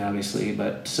grieving, obviously,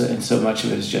 and so much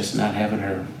of it is just not having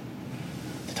her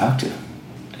to talk to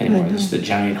anymore. It's the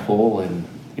giant hole in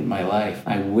my life.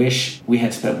 I wish we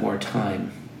had spent more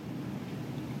time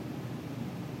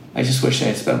I just wish I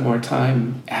had spent more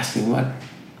time asking what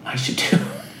I should do.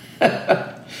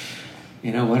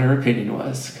 What her opinion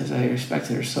was, because I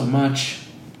respected her so much,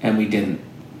 and we didn't.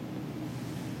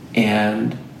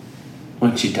 And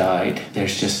when she died,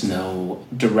 there's just no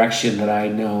direction that I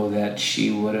know that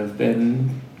she would have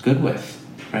been good with,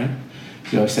 right?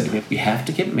 She always said to me, you have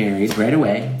to get married right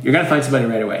away. You're going to find somebody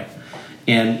right away.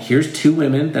 And here's 2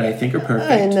 women that I think are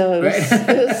perfect. I know.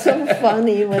 It was so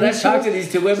funny. When I talked to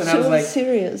these 2 women, I was like,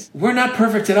 serious. We're not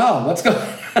perfect at all. What's going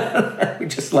on? We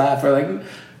just laugh. We're like,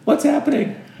 what's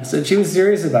happening? So she was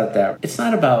serious about that. It's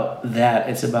not about that.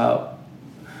 It's about,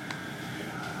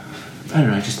 I don't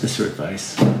know, I just miss her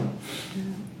advice.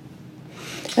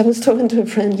 I was talking to a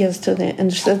friend yesterday,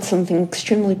 and she said something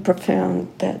extremely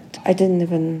profound that I didn't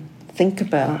even think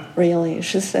about, really.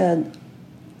 She said,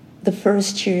 the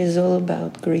first year is all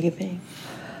about grieving.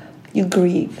 You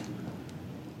grieve.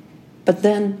 But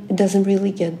then it doesn't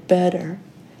really get better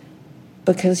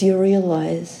because you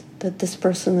realize that this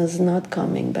person is not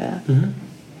coming back,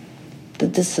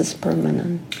 that this is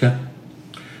permanent. Yeah.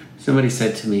 Somebody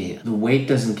said to me, the weight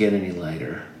doesn't get any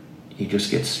lighter. You just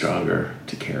get stronger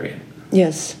to carry it.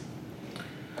 Yes.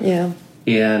 Yeah.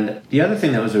 And the other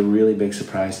thing that was a really big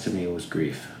surprise to me was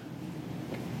grief.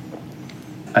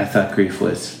 I thought grief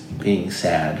was being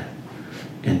sad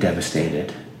and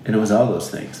devastated, and it was all those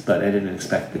things, but I didn't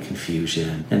expect the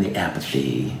confusion and the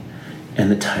apathy and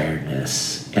the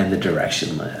tiredness and the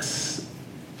directionless.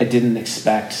 I didn't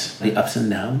expect the ups and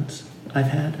downs I've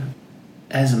had.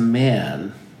 As a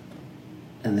man,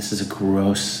 and this is a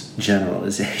gross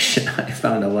generalization, I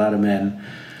found a lot of men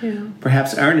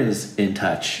perhaps aren't as in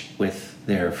touch with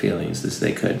their feelings as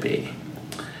they could be.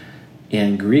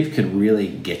 And grief could really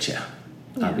get you,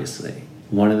 obviously.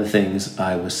 One of the things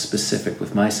I was specific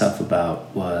with myself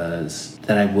about was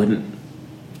that I wouldn't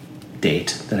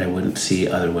date, that I wouldn't see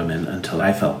other women until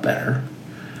I felt better.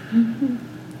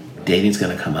 Dating's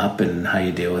going to come up, and how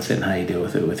you deal with it and how you deal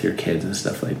with it with your kids and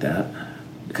stuff like that.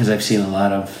 Because I've seen a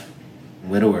lot of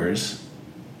widowers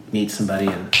meet somebody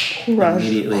and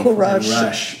immediately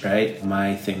rush, right?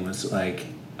 My thing was like,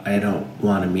 I don't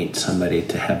want to meet somebody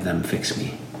to have them fix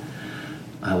me.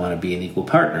 I want to be an equal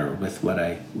partner with what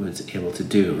I was able to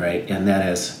do, right? And that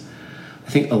has, I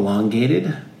think,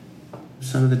 elongated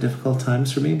some of the difficult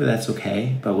times for me, but that's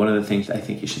okay. But one of the things I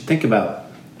think you should think about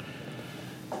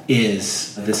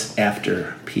is this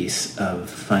after piece of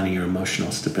finding your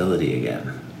emotional stability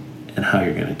again and how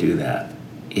you're going to do that.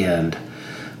 And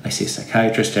I see a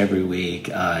psychiatrist every week.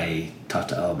 I talk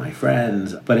to all of my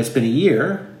friends. But it's been a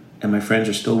year, and my friends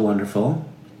are still wonderful.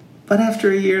 But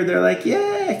after a year, they're like,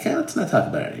 yeah, okay, let's not talk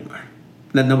about it anymore.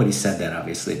 Now, nobody said that,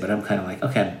 obviously, but I'm kind of like,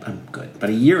 okay, I'm good. But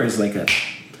a year is like a,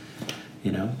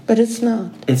 But it's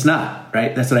not. It's not,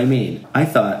 right? That's what I mean. I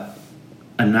thought,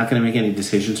 I'm not going to make any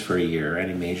decisions for a year,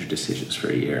 any major decisions for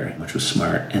a year, which was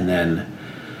smart. And then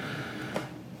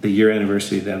the year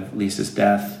anniversary of Lisa's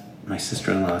death, my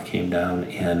sister-in-law came down,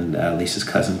 and Lisa's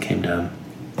cousin came down,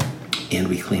 and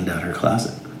we cleaned out her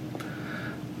closet.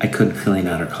 I couldn't clean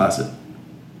out her closet.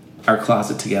 Our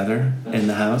closet together in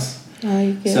the house.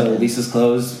 So Lisa's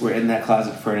clothes were in that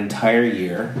closet for an entire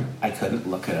year. I couldn't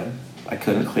look at them. I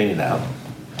couldn't clean it out.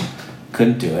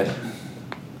 Couldn't do it.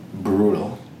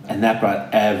 Brutal. And that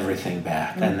brought everything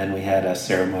back. And then we had a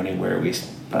ceremony where we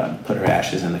put her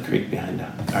ashes in the creek behind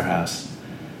our house.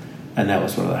 And that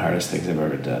was one of the hardest things I've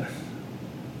ever done.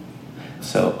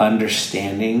 So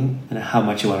understanding how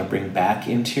much you want to bring back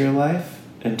into your life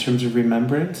in terms of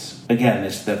remembrance. Again,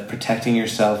 it's the protecting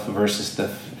yourself versus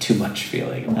the too much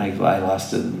feeling. I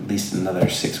lost at least another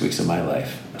 6 weeks of my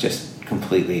life, just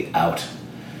completely out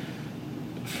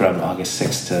from August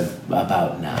 6th to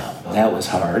about now. That was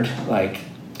hard, like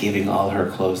giving all her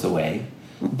clothes away.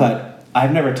 But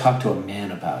I've never talked to a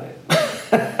man about it.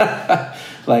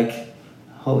 Like,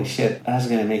 holy shit, how's it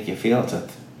going to make you feel to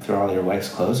throw all your wife's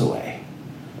clothes away?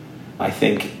 I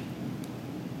think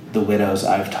the widows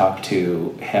I've talked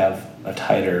to have a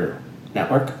tighter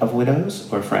network of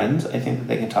widows or friends, I think, that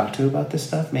they can talk to about this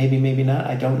stuff. Maybe, maybe not.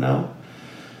 I don't know.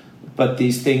 But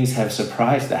these things have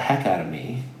surprised the heck out of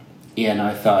me. And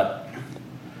I thought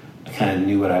I kind of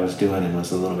knew what I was doing and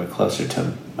was a little bit closer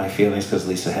to my feelings because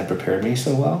Lisa had prepared me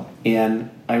so well. And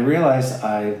I realized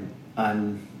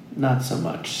I'm not so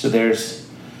much. So there's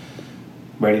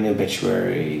writing the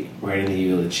obituary, writing the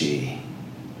eulogy,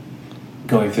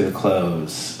 going through the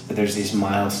close. There's these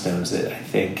milestones that I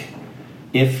think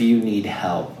if you need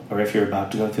help or if you're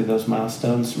about to go through those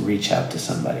milestones, reach out to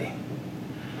somebody.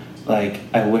 Like,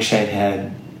 I wish I'd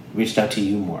had reached out to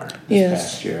you more this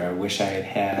past year. I wish I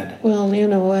had. Well,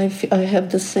 I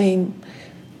have the same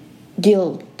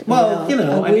guilt. Well,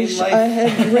 I wish life...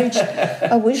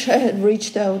 I wish I had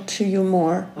reached out to you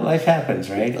more. Life happens,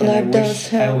 right? And Life does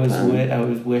happen. I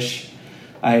wish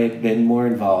I had been more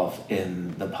involved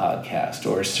in the podcast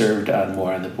or served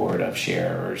more on the board of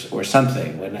Share or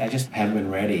something. When I just haven't been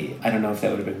ready. I don't know if that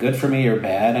would have been good for me or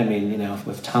bad. I mean,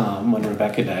 with Tom, when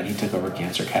Rebecca died, he took over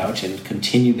Cancer Couch and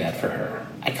continued that for her.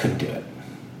 I couldn't do it.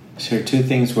 So 2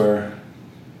 things were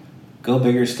go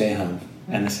big or stay home.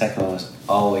 And the second one was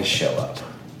always show up.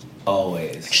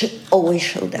 Always. Should always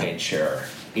show up. Made sure.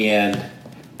 And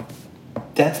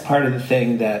that's part of the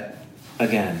thing that,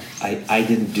 again, I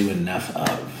didn't do enough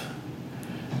of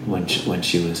when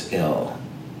she was ill.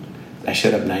 I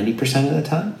showed up 90% of the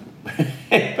time.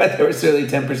 But there was certainly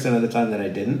 10% of the time that I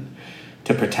didn't,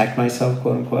 to protect myself,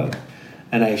 quote unquote.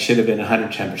 And I should have been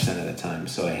 110% of the time,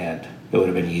 so it would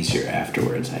have been easier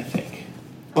afterwards, I think.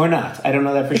 Or not. I don't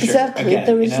know that for sure. Exactly. Again,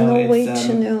 there is no way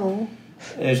to know.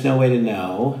 There's no way to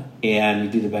know, and you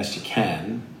do the best you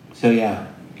can. So, yeah.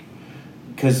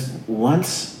 Because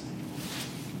once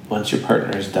your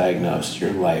partner is diagnosed,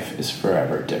 your life is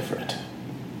forever different.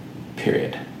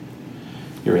 Period.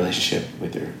 Your relationship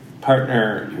with your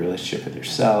partner, your relationship with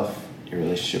yourself, your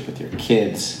relationship with your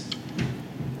kids,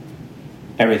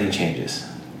 everything changes.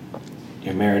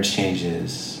 Your marriage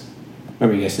changes.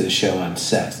 Remember you guys did a show on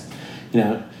sex.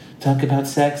 Talk about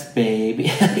sex,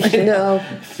 baby. No.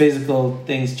 Physical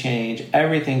things change.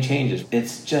 Everything changes.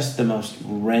 It's just the most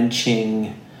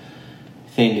wrenching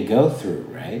thing to go through,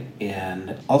 right?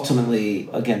 And ultimately,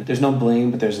 again, there's no blame,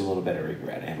 but there's a little bit of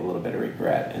regret. I have a little bit of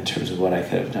regret in terms of what I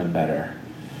could have done better.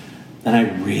 And I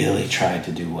really tried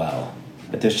to do well.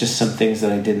 But there's just some things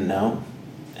that I didn't know,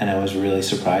 and I was really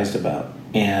surprised about.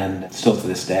 And still to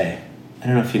this day. I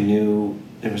don't know if you knew,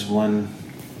 there was one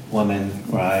woman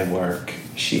where I work.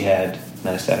 She had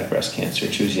metastatic breast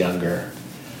cancer. She was younger.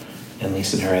 And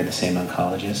Lisa and her had the same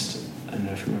oncologist. I don't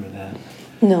know if you remember that.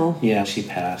 No. Yeah, she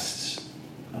passed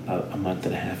about a month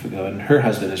and a half ago. And her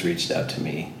husband has reached out to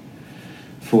me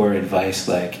for advice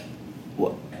like,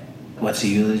 what's a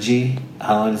eulogy?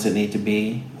 How long does it need to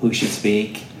be? Who should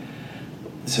speak?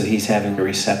 So he's having a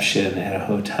reception at a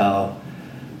hotel.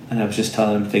 And I was just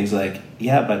telling him things like,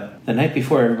 yeah, but the night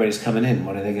before everybody's coming in,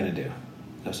 what are they going to do?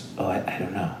 He goes, I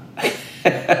don't know.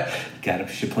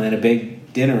 Should plan a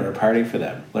big dinner or party for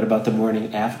them. What about the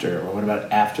morning after? Or what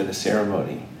about after the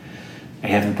ceremony? Are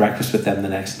you having breakfast with them the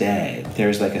next day?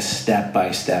 There's like a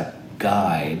step-by-step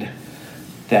guide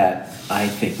that I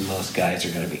think most guys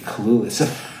are going to be clueless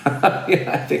about.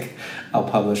 I think I'll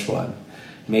publish one.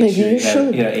 Make sure you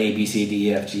have, A, B, C, D,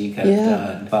 E, F, G kind of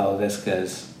done. Follow this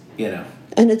because,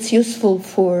 And it's useful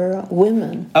for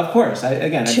women. Of course,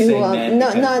 I'd say men.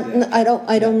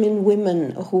 I don't mean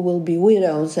women who will be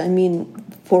widows. I mean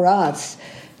for us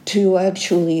to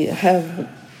actually have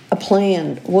a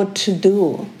plan, what to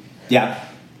do. Yeah.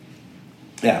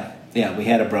 We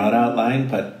had a broad outline,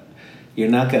 but you're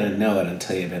not going to know it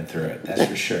until you've been through it. That's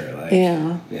for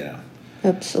sure.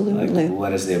 Absolutely. Like,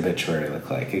 what does the obituary look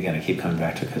like? Again, I keep coming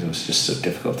back to it because it was just so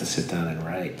difficult to sit down and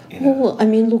write. Well, I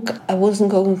mean, look, I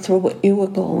wasn't going through what you were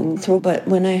going through, but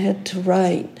when I had to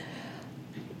write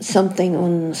something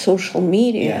on social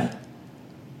media,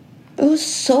 it was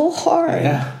so hard.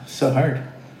 Yeah, so hard.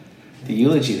 The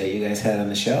eulogy that you guys had on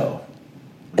the show.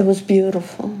 It was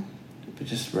beautiful. But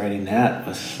just writing that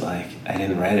was like, I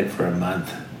didn't write it for a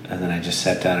month, and then I just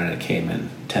sat down and it came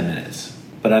in 10 minutes.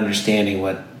 But understanding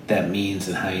what that means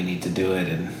and how you need to do it,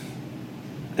 and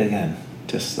again,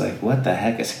 just like, what the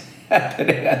heck is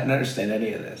happening? I don't understand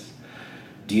any of this.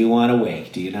 Do you want to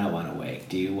wake? Do you not want to wake?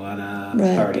 Do you want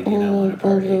to party? Do you not want to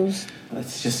party?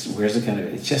 It's just, where's it going to?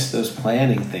 It's just those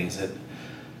planning things that,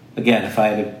 again, if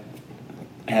I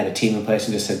had a team in place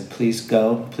and just said, please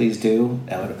go, please do,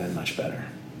 that would have been much better.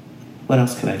 What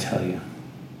else can I tell you?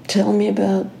 Tell me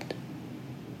about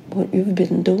what you've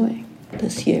been doing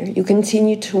this year. You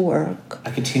continue to work.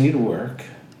 I continue to work.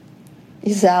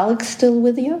 Is Alex still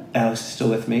with you? Alex is still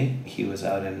with me. He was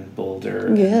out in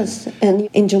Boulder. Yes, and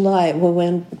in July we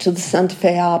went to the Santa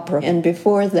Fe Opera, and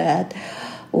before that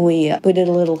we did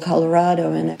a little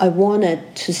Colorado, and I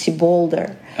wanted to see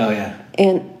Boulder. Oh, yeah.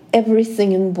 And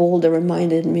everything in Boulder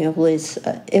reminded me of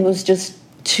Lisa. It was just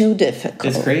too difficult.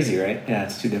 It's crazy, right? Yeah,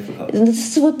 it's too difficult. And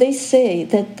this is what they say,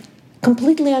 that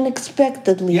completely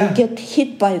unexpectedly you get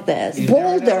hit by this. You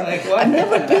Boulder. I've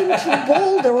never been to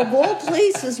Boulder, of all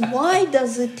places. Why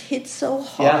does it hit so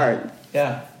hard?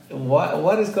 Yeah.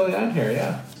 What is going on here?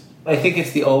 Yeah. I think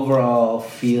it's the overall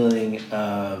feeling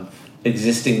of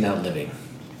existing, not living.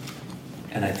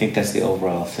 And I think that's the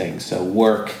overall thing. So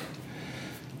work.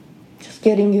 Just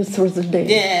getting you through the day.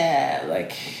 Yeah,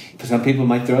 like some people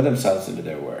might throw themselves into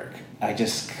their work. I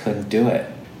just couldn't do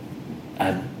it.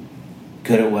 I'm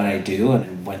good at what I do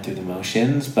and went through the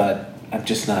motions, but I'm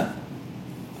just not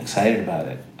excited about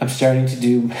it. I'm starting to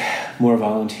do more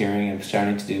volunteering. I'm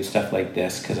starting to do stuff like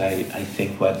this because I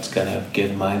think what's going to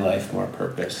give my life more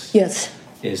purpose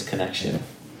is connection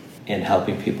and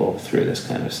helping people through this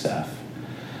kind of stuff.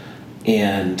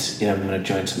 And I'm going to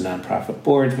join some nonprofit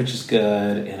boards, which is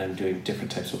good, and I'm doing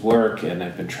different types of work, and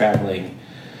I've been traveling.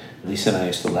 Lisa and I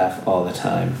used to laugh all the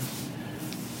time,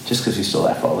 just because we used to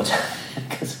laugh all the time.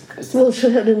 Well,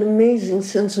 she had an amazing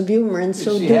sense of humor, and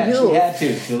so do you. She had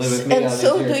to live with me. And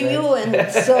so do you,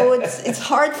 and so it's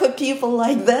hard for people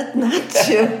like that not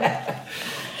to.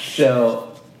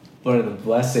 So one of the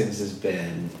blessings has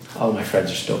been, all my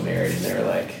friends are still married, and they're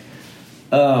like,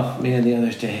 oh man, the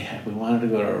other day we wanted to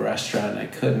go to a restaurant and I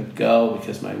couldn't go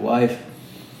because my wife,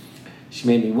 she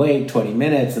made me wait 20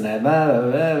 minutes and and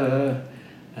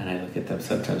I look at them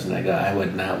sometimes and I go, I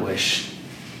would not wish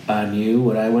on you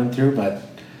what I went through, but it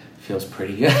feels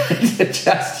pretty good to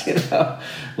just,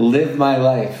 live my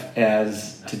life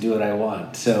as to do what I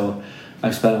want. So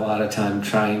I've spent a lot of time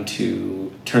trying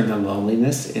to turn the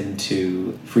loneliness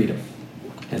into freedom,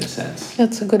 in a sense.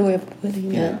 That's a good way of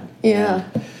putting it. Yeah.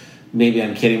 Maybe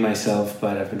I'm kidding myself,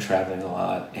 but I've been traveling a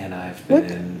lot, and I've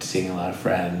been seeing a lot of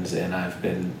friends, and I've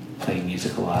been playing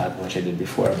music a lot, which I did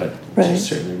before, but just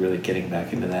certainly really getting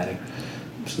back into that.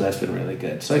 So that's been really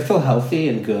good. So I feel healthy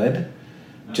and good,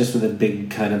 just with a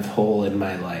big kind of hole in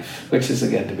my life, which is,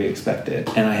 again, to be expected.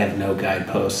 And I have no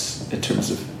guideposts in terms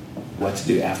of what to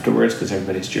do afterwards, because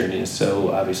everybody's journey is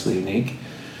so obviously unique.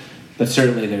 But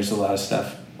certainly there's a lot of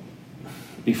stuff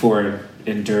before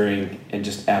and during and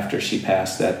just after she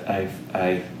passed that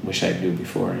I wish I knew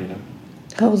before,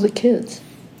 How are the kids?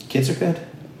 Kids are good.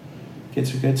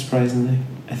 Surprisingly.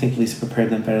 I think Lisa prepared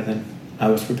them better than I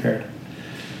was prepared.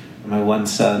 My one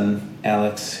son,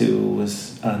 Alex, who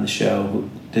was on the show, who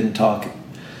didn't talk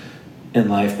in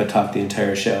life but talked the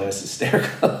entire show, is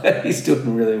hysterical. He's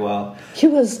doing really well. He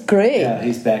was great. Yeah,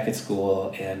 he's back at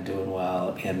school and doing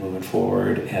well and moving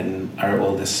forward. And our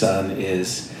oldest son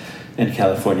is in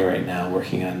California right now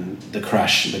working on the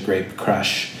grape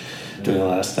crush, doing a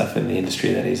lot of stuff in the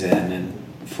industry that he's in and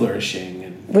flourishing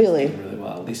and doing really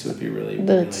well. Lisa would be really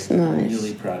nice.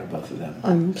 Really proud of both of them.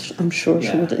 I'm sure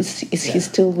she would. Is he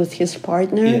still with his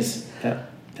partner? Yes,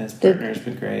 his partner has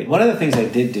been great. One of the things I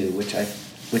did do,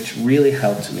 which really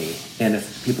helped me, and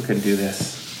if people can do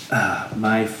this,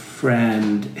 my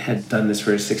friend had done this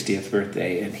for his 60th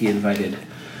birthday, and he invited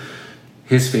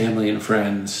his family and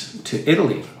friends to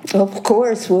Italy. Of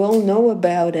course, we all know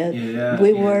about it.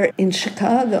 We were in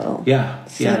Chicago.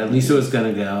 So, Lisa was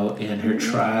going to go, and her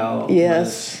trial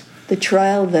was... the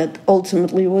trial that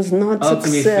ultimately was not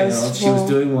successful. Failed. She was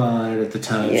doing well at the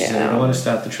time. She said, I don't want to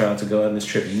stop the trial to go on this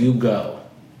trip. You go.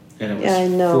 And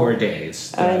it was 4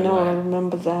 days. I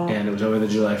remember that. And it was over the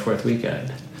July 4th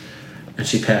weekend. And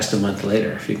she passed a month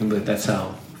later, if you can believe. That's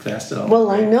how fast it all went. Well,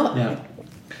 I know. Yeah.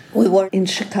 We were in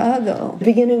Chicago,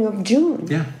 beginning of June.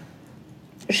 Yeah.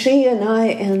 She and I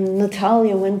and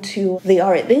Natalia went to the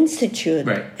Art Institute.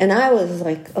 Right. And I was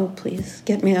like, oh, please,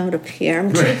 get me out of here.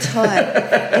 I'm too tired.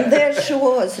 And there she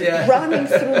was, running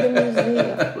through the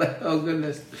museum. Oh,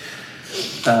 goodness.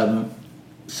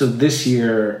 So this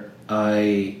year,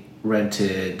 I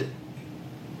rented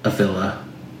a villa.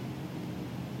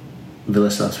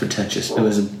 Villa sounds pretentious. It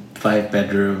was a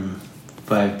 5-bedroom,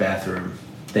 5-bathroom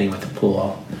thing with a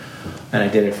pool, and I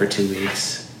did it for 2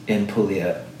 weeks in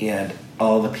Puglia, and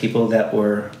all the people that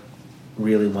were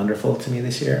really wonderful to me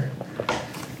this year,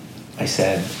 I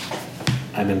said,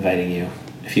 I'm inviting you.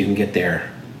 If you can get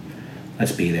there,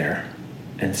 let's be there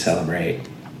and celebrate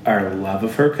our love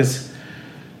of her, because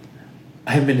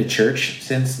I haven't been to church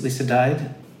since Lisa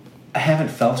died. I haven't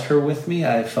felt her with me.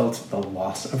 I felt the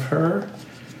loss of her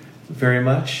very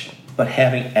much, but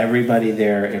having everybody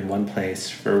there in one place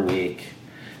for a week.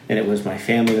 And it was my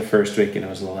family the first week, and it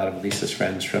was a lot of Lisa's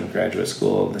friends from graduate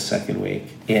school the second week.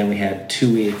 And we had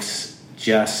 2 weeks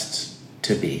just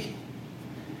to be.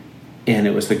 And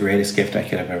it was the greatest gift I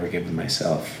could have ever given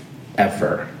myself,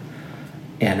 ever.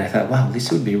 And I thought, wow,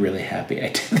 Lisa would be really happy I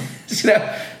did this.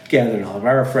 Gathering all of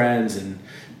our friends and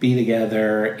be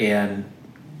together and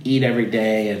eat every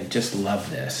day and just love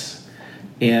this.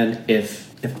 And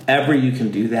if ever you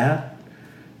can do that,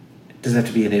 it doesn't have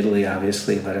to be in Italy,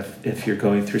 obviously, but if you're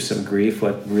going through some grief,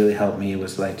 what really helped me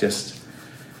was just,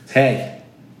 hey,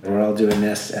 we're all doing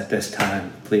this at this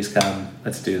time. Please come.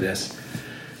 Let's do this.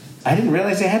 I didn't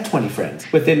realize I had 20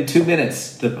 friends. Within 2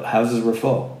 minutes, the houses were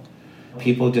full.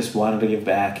 People just wanted to give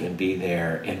back and be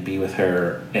there and be with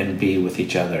her and be with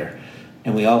each other.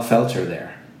 And we all felt her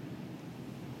there.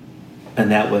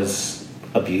 And that was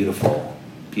a beautiful,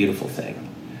 beautiful thing.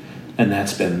 And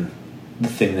that's been the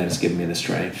thing that has given me the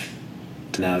strength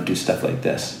to now do stuff like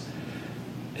this.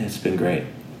 It's been great.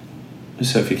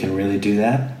 So if you can really do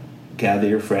that, gather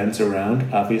your friends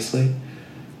around, obviously,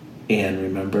 and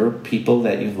remember people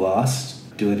that you've lost.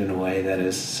 Do it in a way that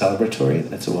is celebratory.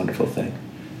 That's a wonderful thing.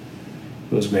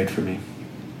 It was great for me.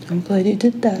 I'm glad you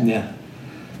did that. Yeah.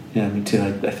 Yeah, me too.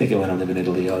 I think I want to live in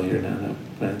Italy all year now, though.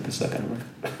 But that's not going to work.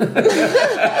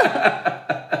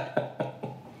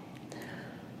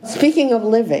 Speaking of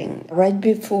living, right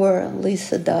before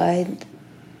Lisa died,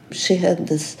 she had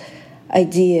this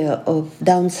idea of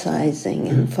downsizing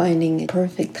and finding a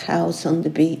perfect house on the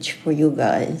beach for you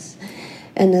guys.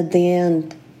 And at the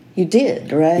end, you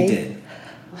did, right? We did.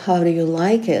 How do you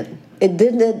like it? It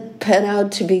didn't pan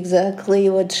out to be exactly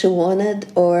what she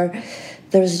wanted, or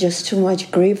there's just too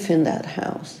much grief in that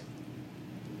house?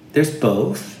 There's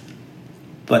both,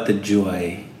 but the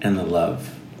joy and the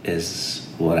love is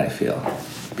what I feel.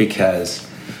 Because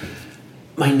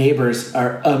my neighbors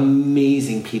are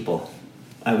amazing people.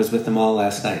 I was with them all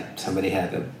last night. Somebody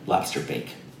had a lobster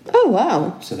bake. Oh,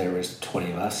 wow. So there was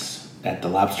 20 of us at the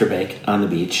lobster bake on the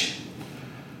beach.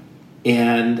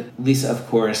 And Lisa, of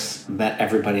course, met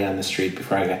everybody on the street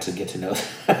before I got to get to know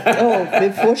them. Oh,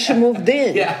 before she moved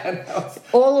in. Yeah.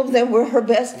 All of them were her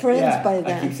best friends by I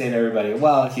then. keep saying to everybody,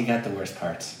 well, you got the worst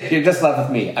parts. You're just left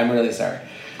with me. I'm really sorry.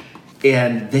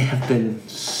 And they have been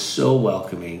so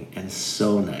welcoming and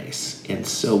so nice and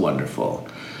so wonderful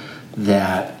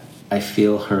that I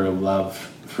feel her love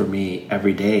for me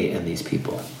every day in these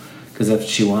people. Because that's what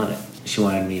she wanted. She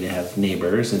wanted me to have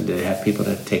neighbors and to have people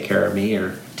to take care of me,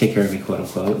 or take care of me, quote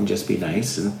unquote, and just be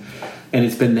nice. And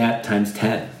it's been that times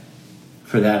 10.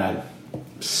 For that, I'm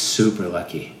super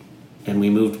lucky. And we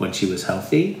moved when she was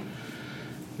healthy.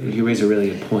 You raise a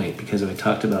really good point, because we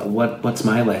talked about what's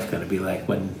my life going to be like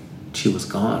when she was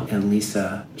gone. And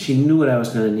Lisa, she knew what I was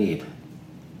going to need.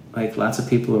 Like lots of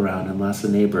people around and lots of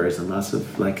neighbors and lots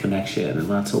of like connection and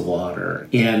lots of water.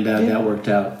 And that worked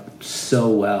out so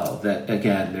well that,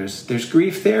 again, there's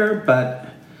grief there, but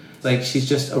like she's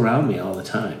just around me all the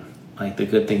time. Like the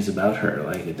good things about her.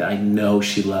 Like I know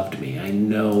she loved me. I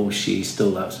know she still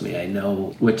loves me. I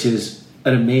know, which is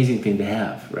an amazing thing to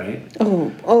have, right?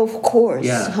 Oh, of course.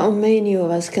 Yeah. How many of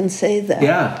us can say that?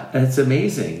 Yeah, it's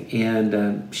amazing.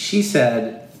 And she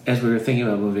said, as we were thinking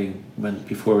about moving,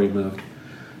 before we moved,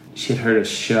 she had heard a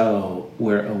show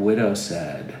where a widow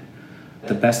said,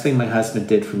 the best thing my husband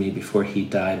did for me before he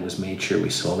died was made sure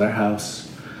we sold our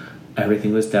house.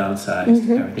 Everything was downsized.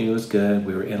 Everything was good.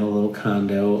 We were in a little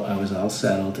condo. I was all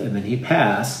settled. And then he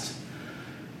passed,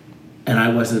 and I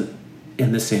wasn't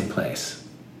in the same place.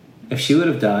 If she would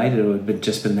have died, it would have been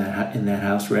just been in that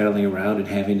house rattling around and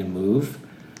having to move.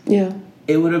 Yeah.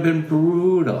 It would have been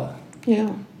brutal.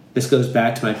 Yeah. This goes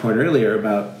back to my point earlier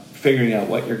about figuring out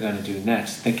what you're going to do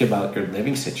next. Think about your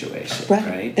living situation,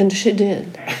 right? And she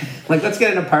did. Like, let's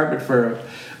get an apartment for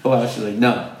a while. She's like,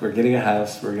 no, we're getting a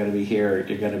house. We're going to be here.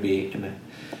 You're going to be in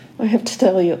I have to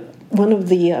tell you, one of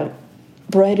the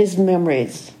brightest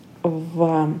memories of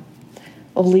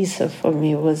Lisa for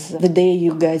me was the day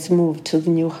you guys moved to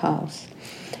the new house.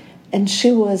 And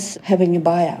she was having a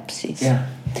biopsy. Yeah.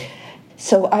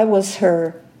 So I was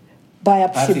her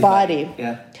biopsy body.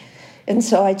 Yeah. And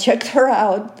so I checked her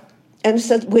out and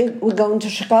said, we're going to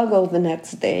Chicago the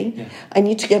next day. Yeah. I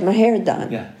need to get my hair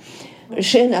done. Yeah.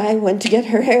 She and I went to get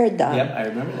her hair done. Yep, I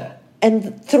remember that.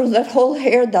 And through that whole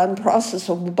hair done process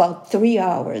of about 3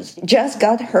 hours, Jess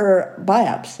got her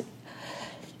biopsy.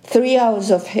 3 hours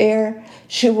of hair.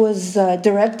 She was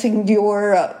directing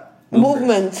your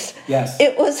movements. Yes.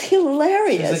 It was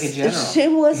hilarious. She was like a general. She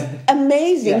was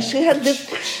amazing. Yeah.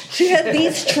 She had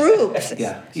these troops.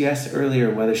 Yeah. You asked earlier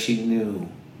whether she knew.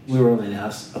 We were only in the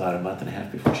house about a month and a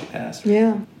half before she passed.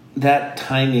 Yeah. That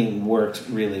timing worked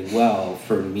really well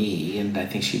for me, and I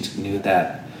think she knew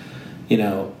that,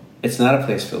 it's not a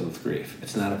place filled with grief.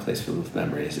 It's not a place filled with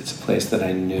memories. It's a place that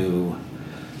I knew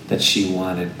that she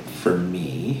wanted for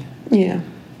me. Yeah.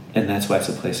 And that's why it's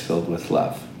a place filled with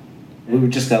love. We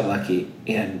just got lucky,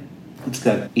 and it's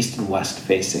got east and west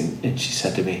facing, and she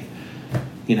said to me,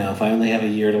 if I only have a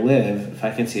year to live, if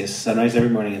I can see a sunrise every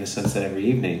morning and a sunset every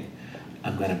evening,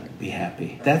 I'm going to be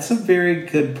happy. That's a very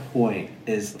good point,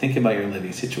 is think about your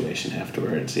living situation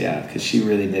afterwards. Yeah, because she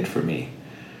really did for me.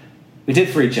 We did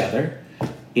for each other,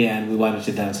 and we wanted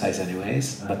to downsize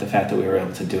anyways. But the fact that we were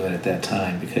able to do it at that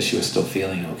time because she was still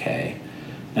feeling okay,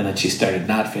 and then she started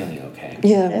not feeling okay.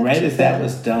 Yeah. Right as that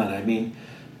was done, I mean,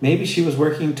 maybe she was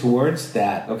working towards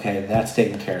that. Okay, that's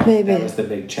taken care of. Maybe. That was the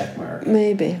big check mark.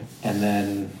 Maybe. And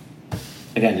then,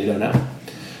 again, you don't know.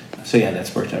 So yeah,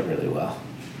 that's worked out really well.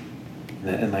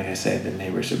 And like I said, the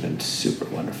neighbors have been super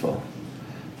wonderful.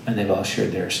 And they've all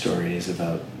shared their stories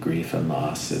about grief and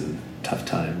loss and tough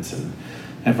times, and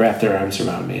have wrapped their arms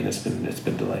around me, and it's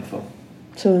been delightful.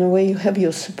 So in a way, you have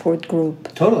your support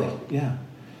group. Totally, yeah.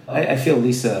 I feel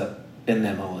Lisa in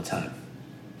them all the time.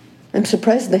 I'm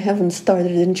surprised they haven't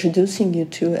started introducing you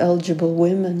to eligible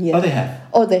women yet. Oh, they have.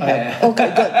 Oh, they have. Yeah.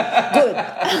 Okay, good.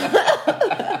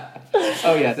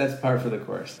 Oh, yeah, that's par for the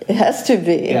course. It has to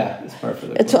be. Yeah, it's par for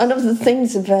the It's course. one of the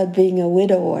things about being a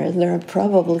widower. There are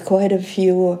probably quite a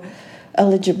few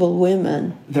eligible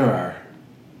women. There are.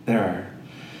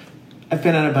 I've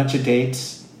been on a bunch of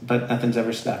dates, but nothing's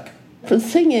ever stuck. The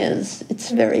thing is, it's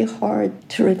very hard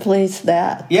to replace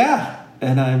that. Yeah,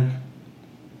 and I've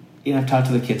talked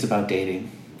to the kids about dating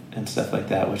and stuff like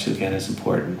that, which again is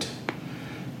important.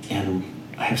 And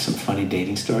I have some funny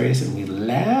dating stories, and we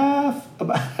laugh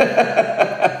about it.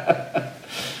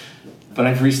 But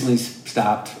I've recently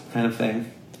stopped, kind of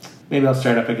thing. Maybe I'll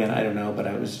start up again, I don't know, but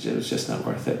it was just not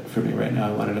worth it for me right now.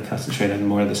 I wanted to concentrate on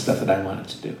more of the stuff that I wanted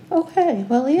to do. Okay,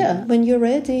 well, yeah, when you're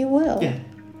ready, you will. Yeah.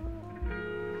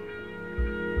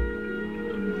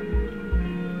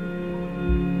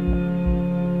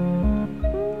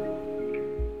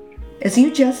 As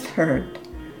you just heard,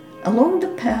 along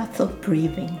the path of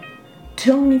grieving,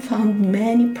 Tony found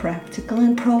many practical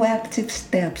and proactive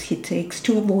steps he takes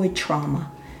to avoid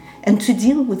trauma and to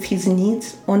deal with his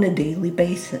needs on a daily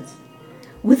basis.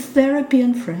 With therapy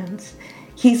and friends,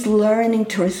 he's learning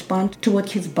to respond to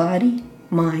what his body,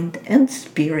 mind, and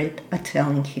spirit are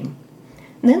telling him.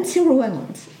 Nancy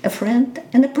Rollins, a friend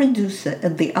and a producer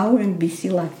at the Our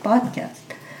NBC Live podcast,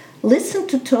 listened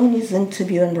to Tony's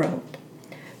interview and wrote,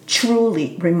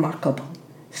 "Truly remarkable.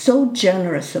 So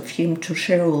generous of him to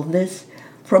share all this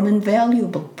from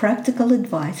invaluable practical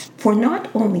advice for not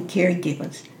only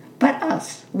caregivers, but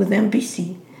us with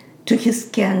NBC, to his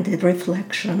candid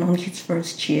reflection on his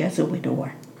first year as a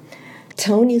widower."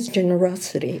 Tony's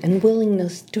generosity and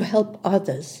willingness to help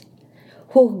others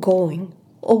who are going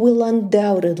or will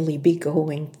undoubtedly be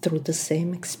going through the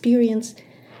same experience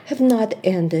have not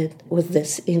ended with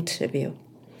this interview.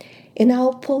 In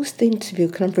our post-interview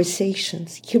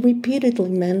conversations, he repeatedly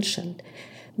mentioned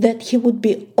that he would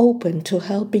be open to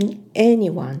helping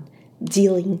anyone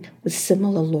dealing with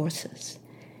similar losses.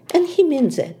 And he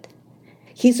means it.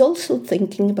 He's also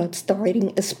thinking about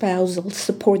starting a spousal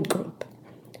support group.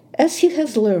 As he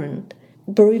has learned,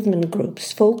 bereavement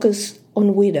groups focus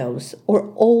on widows or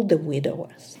older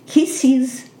widowers. He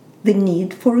sees the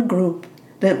need for a group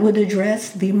that would address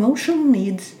the emotional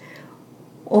needs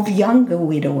of younger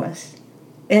widowers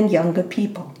and younger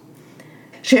people.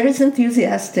 Cher is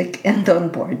enthusiastic and on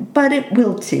board, but it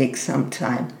will take some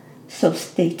time, so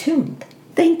stay tuned.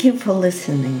 Thank you for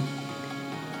listening.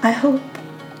 I hope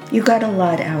you got a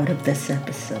lot out of this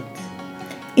episode.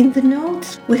 In the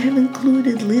notes, we have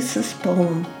included Lisa's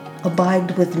poem,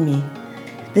 Abide With Me.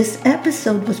 This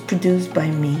episode was produced by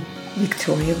me,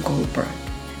 Victoria Goldberg.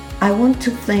 I want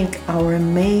to thank our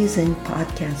amazing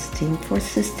podcast team for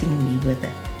assisting me with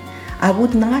it. I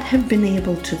would not have been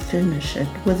able to finish it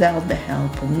without the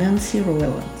help of Nancy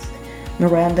Rollins,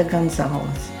 Miranda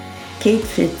Gonzalez, Kate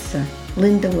Fitzer,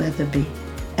 Linda Weatherby,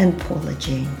 and Paula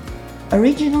Jane.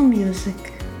 Original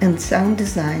music and sound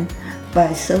design by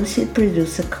Associate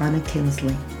Producer Connor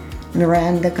Kinsley.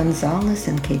 Miranda Gonzalez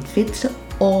and Kate Fitzer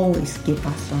always keep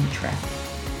us on track.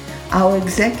 Our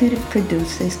executive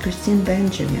producer is Christine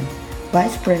Benjamin,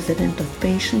 Vice President of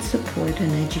Patient Support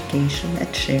and Education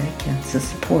at Cher Cancer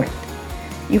Support.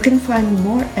 You can find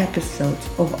more episodes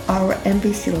of our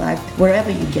NBC Live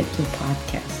wherever you get your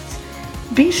podcasts.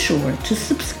 Be sure to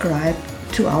subscribe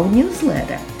to our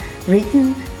newsletter,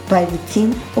 written by the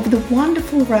team of the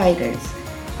wonderful writers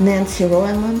Nancy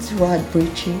Rollins, Rod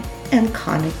Ritchie, and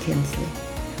Connor Kinsley.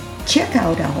 Check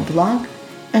out our blog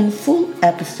and full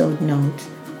episode notes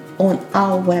on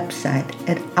our website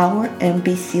at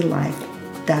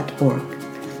ournbclife.org.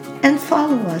 And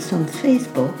follow us on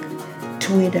Facebook,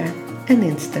 Twitter, and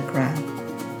Instagram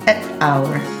at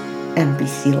Our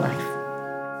NBC Life.